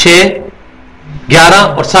 6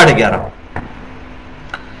 11 اور 11:30،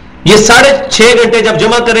 یہ 6.5 گھنٹے جب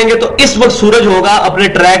جمع کریں گے تو اس وقت سورج ہوگا اپنے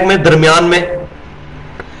ٹریک میں درمیان میں۔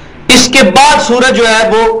 اس کے بعد سورج جو ہے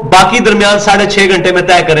وہ باقی درمیان 6.5 گھنٹے میں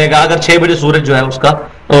طے کرے گا، اگر 6 بجے سورج جو ہے اس کا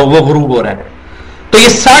وہ غروب ہو رہا ہے، تو یہ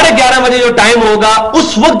 11:30 بجے جو ٹائم ہوگا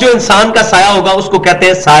اس وقت جو انسان کا سایہ ہوگا اس کو کہتے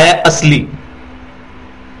ہیں سایہ اصلی۔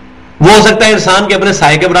 وہ ہو سکتا ہے انسان کے اپنے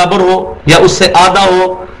سایہ کے برابر ہو، یا اس سے آدھا ہو،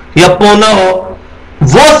 یا پونا ہو،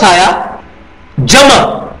 وہ سایہ جمع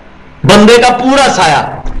بندے کا پورا سایہ،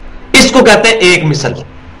 اس کو کہتے ہیں 1 مثل۔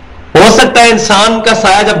 ہو سکتا ہے انسان کا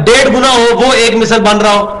سایہ جب 1.5 گنا ہو وہ 1 مثل بن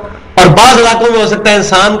رہا ہو، اور بعض علاقوں میں ہو سکتا ہے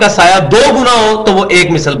انسان کا سایہ 2 گنا ہو تو وہ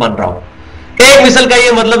 1 مثل بن رہا ہو۔ 1 مثل کا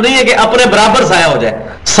یہ مطلب نہیں ہے کہ اپنے برابر سایہ ہو جائے،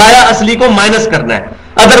 سایہ اصلی کو مائنس کرنا ہے،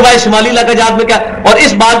 ادروائز شمالی علاقہ جات میں کیا، اور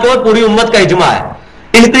اس بات کے اوپر پوری امت کا اجماع ہے۔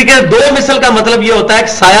 اس طریقے سے 2 مثل کا مطلب یہ ہوتا ہے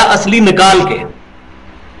کہ سایہ اصلی نکال کے،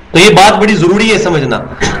 تو یہ بات بڑی ضروری ہے سمجھنا۔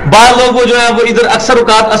 بعض لوگ وہ جو ہے وہ ادھر اکثر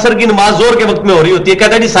اوقات عصر کی نماز زور کے وقت میں ہو رہی ہوتی ہے،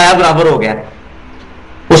 کہتا ہے جی سایہ برابر ہو گیا،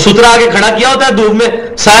 وہ سترا آگے کھڑا کیا ہوتا ہے دھوپ میں،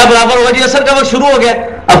 سایہ برابر ہوگا جی عصر کا وقت شروع ہو گیا۔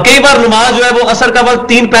 اب کئی بار نماز جو ہے وہ عصر کا وقت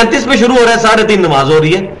 3:35 پہ شروع ہو رہا ہے، 3:30 نماز ہو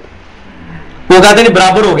رہی ہے، وہ کہتے ہیں جی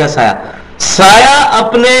برابر ہو گیا سایہ۔ سایہ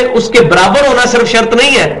اپنے اس کے برابر ہونا صرف شرط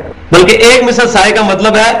نہیں ہے، بلکہ 1 مثل سایہ کا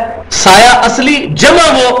مطلب ہے سایہ اصلی جمع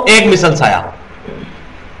وہ 1 مثل سایہ،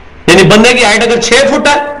 یعنی بندے کی ہائٹ اگر 6 فٹ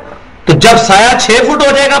ہے تو جب سایہ 6 فٹ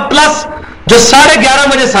ہو جائے گا پلس جو 11:30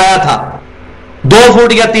 بجے سایہ تھا 2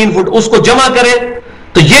 فٹ یا 3 فٹ، اس کو جمع کرے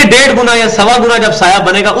تو یہ 1.5 گنا یا 1.25 گنا جب سایہ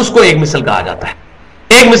بنے گا اس کو 1 مثل کہا جاتا ہے۔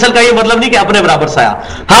 1 مثل کا یہ مطلب نہیں کہ اپنے برابر سایہ،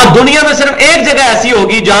 ہاں دنیا میں صرف ایک جگہ ایسی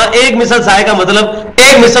ہوگی جہاں 1 مثل سایہ کا مطلب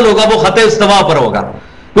 1 مثل ہوگا، وہ خط استوا پر ہوگا،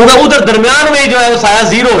 کیونکہ ادھر درمیان میں جو ہے وہ سایہ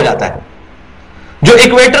 0 ہو جاتا ہے۔ جو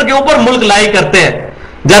اکویٹر کے اوپر ملک لائی کرتے ہیں،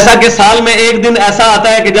 جیسا کہ سال میں ایک دن ایسا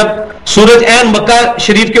آتا ہے کہ جب سورج عین مکہ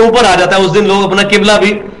شریف کے اوپر آ جاتا ہے، اس دن لوگ اپنا قبلہ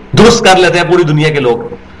بھی درست کر لیتے ہیں پوری دنیا کے لوگ۔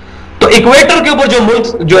 تو اکویٹر کے اوپر جو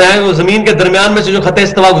ملک جو ہے وہ زمین کے درمیان میں سے جو خط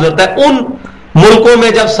استوا گزرتا ہے، ان ملکوں میں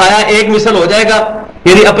جب سایہ 1 مثل ہو جائے گا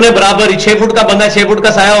یعنی اپنے برابر ہی 6 فٹ کا بندہ 6 فٹ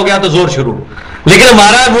کا سایہ ہو گیا تو زور شروع. لیکن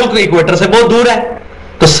ہمارا ملک ایکویٹر سے بہت دور ہے,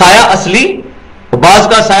 تو سایہ اصلی, بعض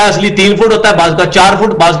کا سایہ اصلی 3 فٹ ہوتا ہے, بعض کا 4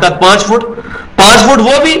 فٹ, بعض کا 5 فٹ, 5 فٹ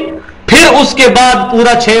وہ بھی, پھر اس کے بعد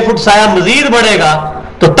پورا 6 فٹ سایہ مزید بڑھے گا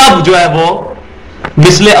تو تب جو ہے وہ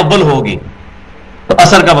مثل اول ہوگی, تو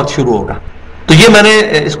اثر کا وقت شروع ہوگا. تو یہ میں نے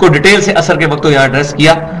اس کو ڈیٹیل سے اثر کے وقت یہاں ایڈریس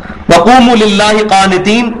کیا. وقوموا للہ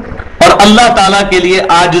قانتین, اور اللہ تعالیٰ کے لیے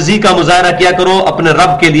عاجزی کا مظاہرہ کیا کرو, اپنے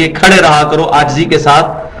رب کے لیے کھڑے رہا کرو عاجزی کے ساتھ.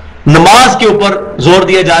 نماز کے اوپر زور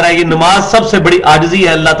دیا جا رہا ہے, یہ نماز سب سے بڑی عاجزی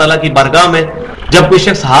ہے اللہ تعالیٰ کی بارگاہ میں. جب کوئی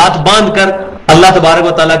شخص ہاتھ باندھ کر اللہ تبارک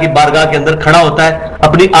و تعالیٰ کی بارگاہ کے اندر کھڑا ہوتا ہے,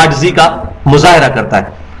 اپنی عاجزی کا مظاہرہ کرتا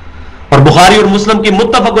ہے. اور بخاری اور مسلم کی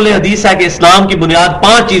متفق علیہ حدیث ہے کہ اسلام کی بنیاد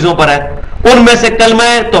 5 چیزوں پر ہے, ان میں سے کلمہ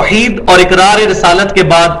توحید اور اقرار رسالت کے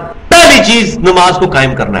بعد پہلی چیز نماز کو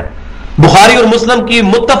قائم کرنا ہے. بخاری اور مسلم کی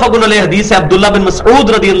متفق علیہ حدیث ہے, عبداللہ بن مسعود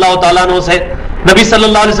رضی اللہ تعالیٰ عنہ سے نبی صلی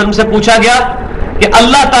اللہ علیہ وسلم سے پوچھا گیا کہ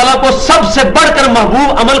اللہ تعالیٰ کو سب سے بڑھ کر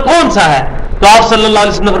محبوب عمل کون سا ہے, تو آپ صلی اللہ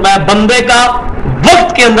علیہ وسلم نے فرمایا بندے کا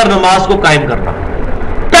وقت کے اندر نماز کو قائم کرنا.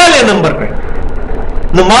 پہلے نمبر پہ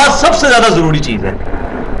نماز سب سے زیادہ ضروری چیز ہے.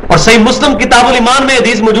 اور صحیح مسلم کتاب الایمان میں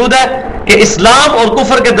حدیث موجود ہے کہ اسلام اور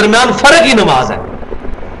کفر کے درمیان فرق ہی نماز ہے.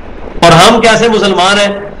 اور ہم کیسے مسلمان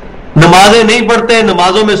ہیں, نمازیں نہیں پڑھتے,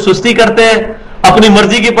 نمازوں میں سستی کرتے ہیں, اپنی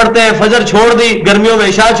مرضی کی پڑھتے ہیں, فجر چھوڑ دی, گرمیوں میں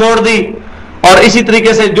عشاء چھوڑ دی, اور اسی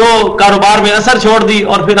طریقے سے جو کاروبار میں اثر چھوڑ دی,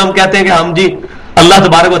 اور پھر ہم کہتے ہیں کہ ہم جی اللہ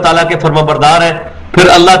تبارک و تعالیٰ کے فرما بردار ہیں, پھر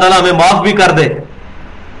اللہ تعالیٰ ہمیں معاف بھی کر دے.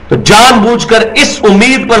 تو جان بوجھ کر اس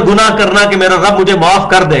امید پر گناہ کرنا کہ میرا رب مجھے معاف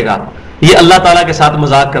کر دے گا, یہ اللہ تعالیٰ کے ساتھ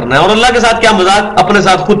مذاق کرنا ہے. اور اللہ کے ساتھ کیا مذاق, اپنے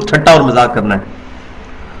ساتھ خود ٹھٹا اور مذاق کرنا ہے.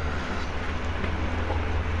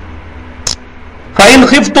 فَإِنْ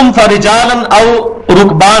خِفْتُمْ فَرِجَالًا أَوْ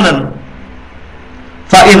رُكْبَانًا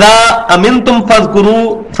فَإِذَا أَمِنْتُمْ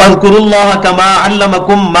فَاذْكُرُوا اللَّهَ كَمَا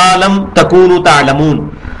عَلَّمَكُمْ مَا لَمْ تَكُونُوا تَعْلَمُونَ,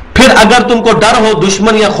 پھر اگر تم کو ڈر ہو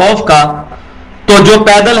دشمن یا خوف کا تو جو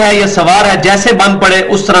پیدل ہے یا سوار ہے جیسے بن پڑے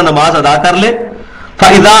اس طرح نماز ادا کر لے.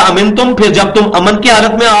 فَإِذَا أَمِنْتُمْ, پھر جب تم امن کی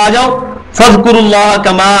حالت میں آ جاؤ, فَاذْكُرُوا اللَّهَ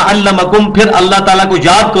كَمَا عَلَّمَكُمْ, پھر اللہ تعالیٰ کو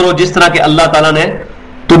یاد کرو جس طرح کہ اللہ تعالیٰ نے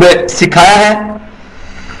تمہیں سکھایا ہے.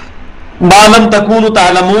 مَا لَمْ تَكُونُوا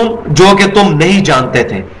تَعْلَمُونَ, جو کہ تم نہیں جانتے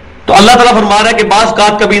تھے. تو اللہ تعالیٰ فرما رہا ہے کہ بعض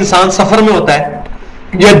اوقات کبھی انسان سفر میں ہوتا ہے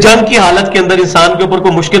یا جنگ کی حالت کے اندر انسان کے اوپر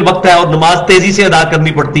کوئی مشکل وقت ہے اور نماز تیزی سے ادا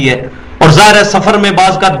کرنی پڑتی ہے, اور ظاہر ہے سفر میں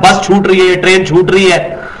بعض اوقات بس چھوٹ رہی ہے, ٹرین چھوٹ رہی ہے,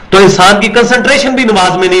 تو انسان کی کنسنٹریشن بھی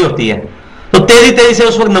نماز میں نہیں ہوتی ہے, تو تیزی تیزی سے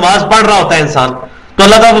اس وقت نماز پڑھ رہا ہوتا ہے انسان. تو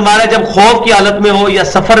اللہ تعالیٰ فرما رہا ہے جب خوف کی حالت میں ہو یا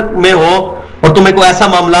سفر میں ہو اور تمہیں کوئی ایسا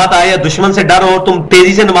معاملات آئے یا دشمن سے ڈر ہو, تم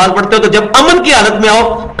تیزی سے نماز پڑھتے ہو, تو جب امن کی حالت میں آؤ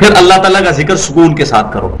پھر اللہ تعالیٰ کا ذکر سکون کے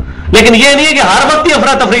ساتھ کرو. لیکن یہ نہیں ہے کہ ہر وقت ہی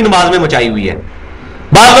افراتفری نماز میں مچائی ہوئی ہے.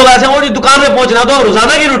 بعض لوگ ایسے ہو جی دکان میں پہنچنا تو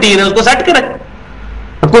روزانہ کی روٹین ہے, اس کو سیٹ کریں.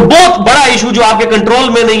 کوئی بہت بڑا ایشو جو آپ کے کنٹرول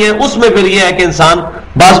میں نہیں ہے اس میں پھر یہ ہے کہ انسان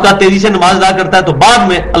بعض کا تیزی سے نماز ادا کرتا ہے, تو بعد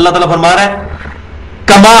میں اللہ تعالیٰ فرما رہا ہے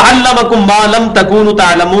کما علمکم ما لم تکونوا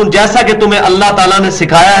تعلمون, جیسا کہ تمہیں اللہ تعالیٰ نے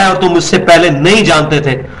سکھایا ہے اور تم اس سے پہلے نہیں جانتے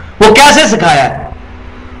تھے. وہ کیسے سکھایا ہے,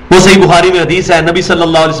 وہ صحیح بخاری میں حدیث ہے, نبی صلی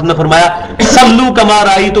اللہ علیہ وسلم نے فرمایا صلو کما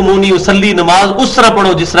رأیتمونی اصلی, نماز اس طرح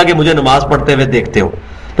پڑھو جس طرح کہ مجھے نماز پڑھتے ہوئے دیکھتے ہو.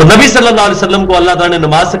 تو نبی صلی اللہ علیہ وسلم کو اللہ تعالیٰ نے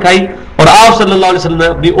نماز سکھائی اور آپ صلی اللہ علیہ وسلم نے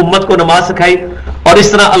اپنی امت کو نماز سکھائی. اور اس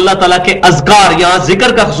طرح اللہ تعالیٰ کے اذکار, یہاں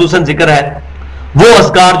ذکر کا خصوصاً ذکر ہے, وہ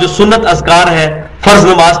اذکار جو سنت اذکار ہے فرض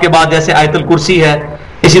نماز کے بعد, جیسے آیت الکرسی ہے,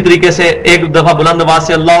 اسی طریقے سے ایک دفعہ بلند آواز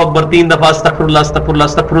سے اللہ اکبر, 3 دفعہ استغفر اللہ استغفر اللہ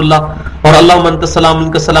استغفر اللہ, اور اللہم انت السلام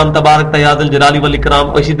منک السلام تبارک یا ذا الجلال والاکرام.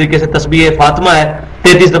 اور اسی طریقے سے تسبیح فاطمہ ہے,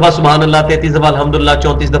 33 دفعہ سبحان اللہ, 33 دفعہ الحمدللہ,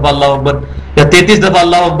 34 دفعہ اللہ اکبر, یا 33 دفعہ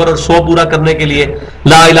اللہ اکبر اور 100 پورا کرنے کے لیے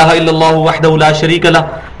لا الہ الا اللہ وحدہ لا شریک لہ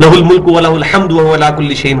لہ الملک ولہ الحمد وہو علی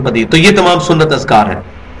کل شیء قدیر. تو یہ تمام سنت اذکار ہیں.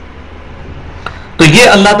 تو یہ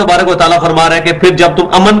اللہ تبارک و تعالیٰ فرما رہا ہے کہ پھر جب تم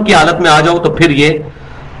امن کی حالت میں آ جاؤ تو پھر یہ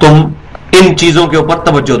تم ان چیزوں کے اوپر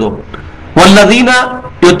توجہ دو. والذین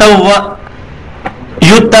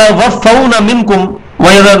یتوفون منکم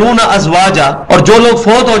ویذرون ازواجا, اور جو لوگ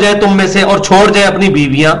فوت ہو جائے تم میں سے اور چھوڑ جائے اپنی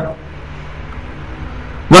بیویاں,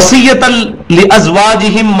 وصیۃ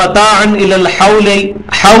لازواجہم متاعا الی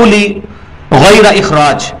الحول غیر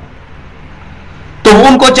اخراج, تو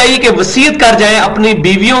ان کو چاہیے کہ وصیت کر جائے اپنی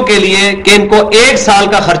بیویوں کے لیے کہ ان کو 1 سال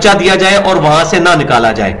کا خرچہ دیا جائے اور وہاں سے نہ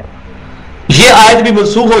نکالا جائے. یہ آیت بھی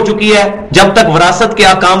منسوخ ہو چکی ہے, جب تک وراثت کے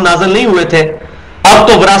احکام نازل نہیں ہوئے تھے. اب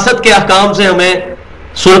تو وراثت کے احکام سے ہمیں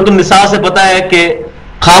سورۃ النساء سے پتا ہے کہ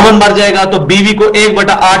خامن مر جائے گا تو بیوی کو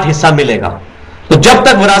 1/8 حصہ ملے گا. تو جب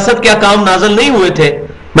تک وراثت کے احکام نازل نہیں ہوئے تھے,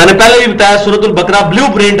 میں نے پہلے بھی بتایا سورۃ البقرہ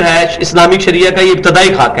بلیو پرنٹ ہے اسلامک شریعہ کا, یہ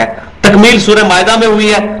ابتدائی خاکہ ہے, تکمیل سورہ مائدہ میں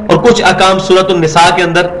ہوئی ہے اور کچھ احکام سورۃ النساء کے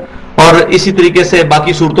اندر, اور اسی طریقے سے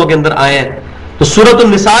باقی صورتوں کے اندر آئے ہیں. تو سورۃ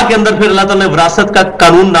النساء کے اندر پھر اللہ تعالیٰ نے وراثت کا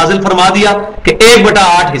قانون نازل فرما دیا کہ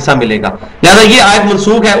 1/8 حصہ ملے گا. لہذا یہ آیت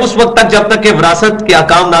منسوخ ہے اس وقت تک جب تک کہ وراثت کے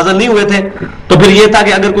احکام نازل نہیں ہوئے تھے. تو پھر یہ تھا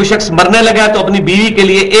کہ اگر کوئی شخص مرنے لگا تو اپنی بیوی کے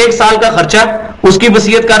لیے 1 سال کا خرچہ اس کی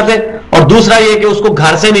وصیت کر دے, اور دوسرا یہ کہ اس کو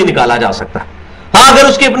گھر سے نہیں نکالا جا سکتا. ہاں اگر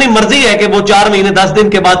اس کی اپنی مرضی ہے کہ وہ 4 مہینے 10 دن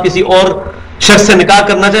کے بعد کسی اور شخص سے نکاح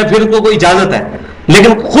کرنا چاہے پھر اس کو کوئی اجازت ہے,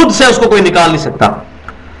 لیکن خود سے اس کو کوئی نکال نہیں سکتا.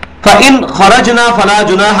 فَإِنْ خَرَجْنَا فَلَا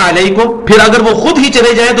جُنَاحَ عَلَيْكُمْ, پھر اگر وہ خود ہی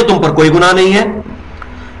چلے جائیں تو تم پر کوئی گناہ نہیں ہے.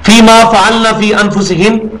 فِي مَا فَعَلْنَ فِي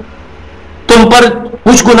أَنفُسِهِنْ, تم پر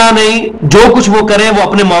کچھ گناہ نہیں جو کچھ وہ کریں وہ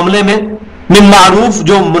اپنے معاملے میں, من معروف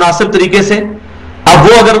جو مناسب طریقے سے. اب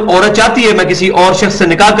وہ اگر عورت چاہتی ہے میں کسی اور شخص سے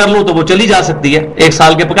نکاح کر لوں تو وہ چلی جا سکتی ہے 1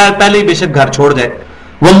 سال کے پہلے ہی بے شک گھر چھوڑ جائے.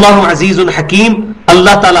 واللہ عزیز حکیم,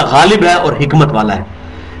 اللہ تعالیٰ غالب ہے اور حکمت والا ہے.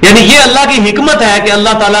 یعنی یہ اللہ کی حکمت ہے کہ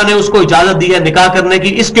اللہ تعالیٰ نے اس کو اجازت دی ہے نکاح کرنے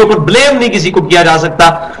کی, اس کے اوپر بلیم نہیں کسی کو کیا جا سکتا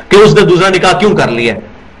کہ اس نے دوسرا نکاح کیوں کر لیا.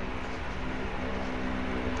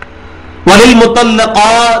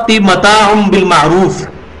 وَلِلْمُطَلَّقَاتِ مَتَاعٌ بِالْمَعْرُوفِ,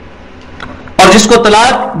 اور جس کو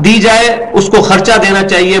طلاق دی جائے اس کو خرچہ دینا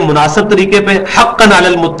چاہیے مناسب طریقے پہ. حقاً علی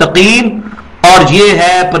المتقین, اور یہ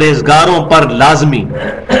ہے پرہیزگاروں پر لازمی.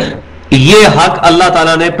 یہ حق اللہ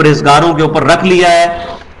تعالیٰ نے پرہیزگاروں کے اوپر رکھ لیا ہے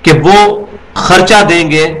کہ وہ خرچہ دیں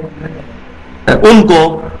گے ان کو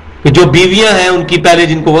کہ جو بیویاں ہیں ان کی پہلے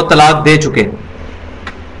جن کو وہ طلاق دے چکے,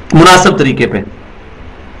 مناسب طریقے پہ.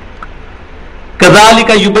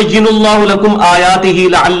 کذالک یبین اللہ لکم آیاتہ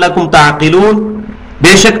لعلکم تعقلون,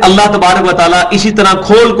 بے شک اللہ تبارک و تعالیٰ اسی طرح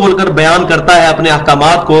کھول کھول کر بیان کرتا ہے اپنے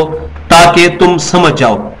احکامات کو تاکہ تم سمجھ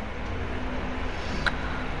جاؤ.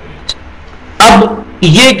 اب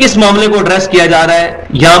یہ کس معاملے کو ایڈریس کیا جا رہا ہے,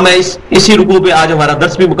 یہاں میں اسی رکوع پہ آج ہمارا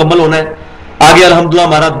درس بھی مکمل ہونا ہے. آگے الحمدللہ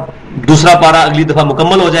ہمارا دوسرا پارہ اگلی دفعہ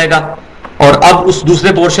مکمل ہو جائے گا. اور اب اس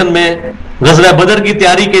دوسرے پورشن میں غزوہ بدر کی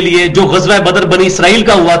تیاری کے لیے, جو غزوہ بدر بنی اسرائیل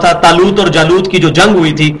کا ہوا تھا, طالوت اور جالوت کی جو جنگ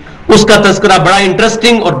ہوئی تھی, اس کا تذکرہ بڑا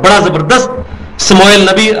انٹرسٹنگ اور بڑا زبردست, سموئیل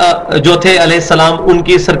نبی جو تھے علیہ السلام ان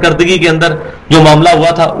کی سرکردگی کے اندر جو معاملہ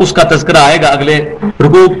ہوا تھا اس کا تذکرہ آئے گا اگلے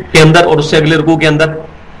رکوع کے اندر اور اس سے اگلے رکوع کے اندر.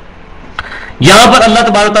 یہاں پر اللہ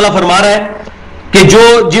تبارک تعالیٰ فرما رہا ہے کہ جو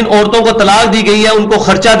جن عورتوں کو طلاق دی گئی ہے ان کو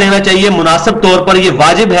خرچہ دینا چاہیے مناسب طور پر, یہ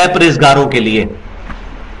واجب ہے پرہیزگاروں کے لیے.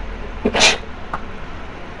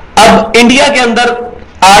 اب انڈیا کے اندر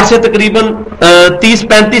آج سے تقریباً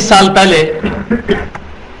 30-35 سال پہلے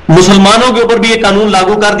مسلمانوں کے اوپر بھی یہ قانون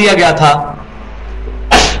لاگو کر دیا گیا تھا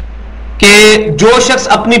کہ جو شخص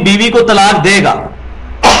اپنی بیوی کو طلاق دے گا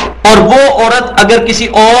اور وہ عورت اگر کسی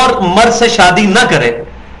اور مرد سے شادی نہ کرے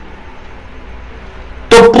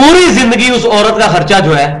تو پوری زندگی اس عورت کا خرچہ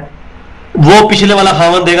جو ہے وہ پچھلے والا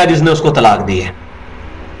خاوند دے گا جس نے اس کو طلاق دی ہے.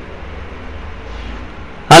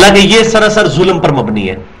 حالانکہ یہ سراسر ظلم پر مبنی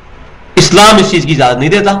ہے, اسلام اس چیز کی اجازت نہیں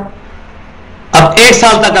دیتا. اب 1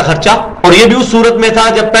 سال تک کا خرچہ, اور یہ بھی اس صورت میں تھا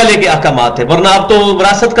جب پہلے کے احکامات تھے, ورنہ اب تو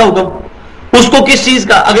وراثت کا حکم, اس کو کس چیز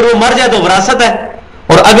کا, اگر وہ مر جائے تو وراثت ہے,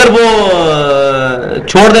 اور اگر وہ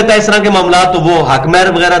چھوڑ دیتا ہے اس طرح کے معاملات تو وہ حق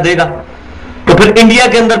مہر وغیرہ دے گا. تو پھر انڈیا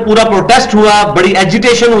کے اندر پورا پروٹیسٹ ہوا, بڑی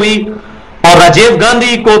ایجیٹیشن ہوئی, اور راجیو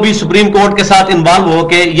گاندھی کو بھی سپریم کورٹ کے ساتھ انوالو ہو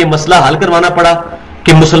کے یہ مسئلہ حل کروانا پڑا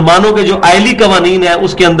کہ مسلمانوں کے جو آئلی قوانین ہیں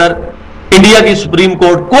اس کے اندر انڈیا کی سپریم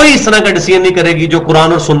کورٹ کوئی اس طرح کا ڈیسیژن نہیں کرے گی جو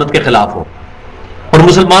قرآن اور سنت کے خلاف ہو. اور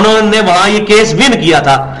مسلمانوں نے وہاں یہ کیس ون کیا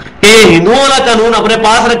تھا کہ ہندوؤں والا قانون اپنے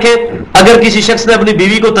پاس رکھے, اگر کسی شخص نے اپنی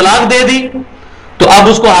بیوی کو طلاق دے دی تو اب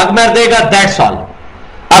اس کو حق مہر دے گا, دیٹس آل.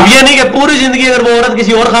 اب یہ نہیں کہ پوری زندگی اگر وہ عورت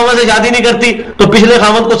کسی اور خاوند سے شادی نہیں کرتی تو پچھلے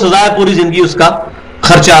خاوند کو سزا ہے, پوری زندگی اس کا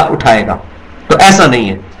خرچہ اٹھائے گا. تو ایسا نہیں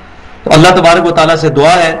ہے. تو اللہ تبارک و تعالیٰ سے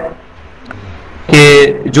دعا ہے کہ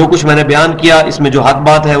جو کچھ میں نے بیان کیا اس میں جو حق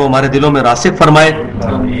بات ہے وہ ہمارے دلوں میں راسخ فرمائے,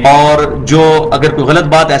 اور جو اگر کوئی غلط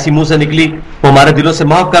بات ایسی منہ سے نکلی وہ ہمارے دلوں سے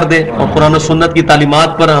معاف کر دے, اور قرآن و سنت کی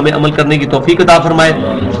تعلیمات پر ہمیں عمل کرنے کی توفیق عطا فرمائے.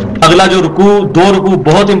 اگلا جو رکوع 2 رکوع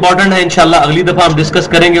بہت امپورٹنٹ ہے, انشاءاللہ اگلی دفعہ ہم ڈسکس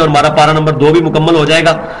کریں گے اور ہمارا پارہ نمبر 2 بھی مکمل ہو جائے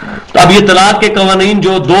گا. تو اب یہ طلاق کے قوانین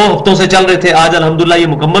جو 2 ہفتوں سے چل رہے تھے آج الحمدللہ یہ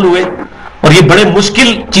مکمل ہوئے, اور یہ بڑے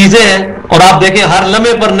مشکل چیزیں ہیں, اور آپ دیکھیں ہر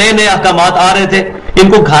لمحے پر نئے نئے احکامات آ رہے تھے. ان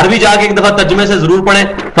کو گھر بھی جا کے ایک دفعہ ترجمے سے ضرور پڑھیں,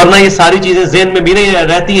 ورنہ یہ ساری چیزیں ذہن میں بھی نہیں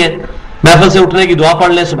رہتی ہیں. محفل سے اٹھنے کی دعا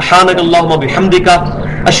پڑھ لیں. سبحانک اللہم بحمدک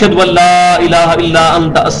اشہد ان لا الہ الا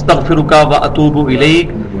انت استغفرک واتوب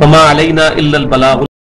الیک وما علینا الا البلاغ.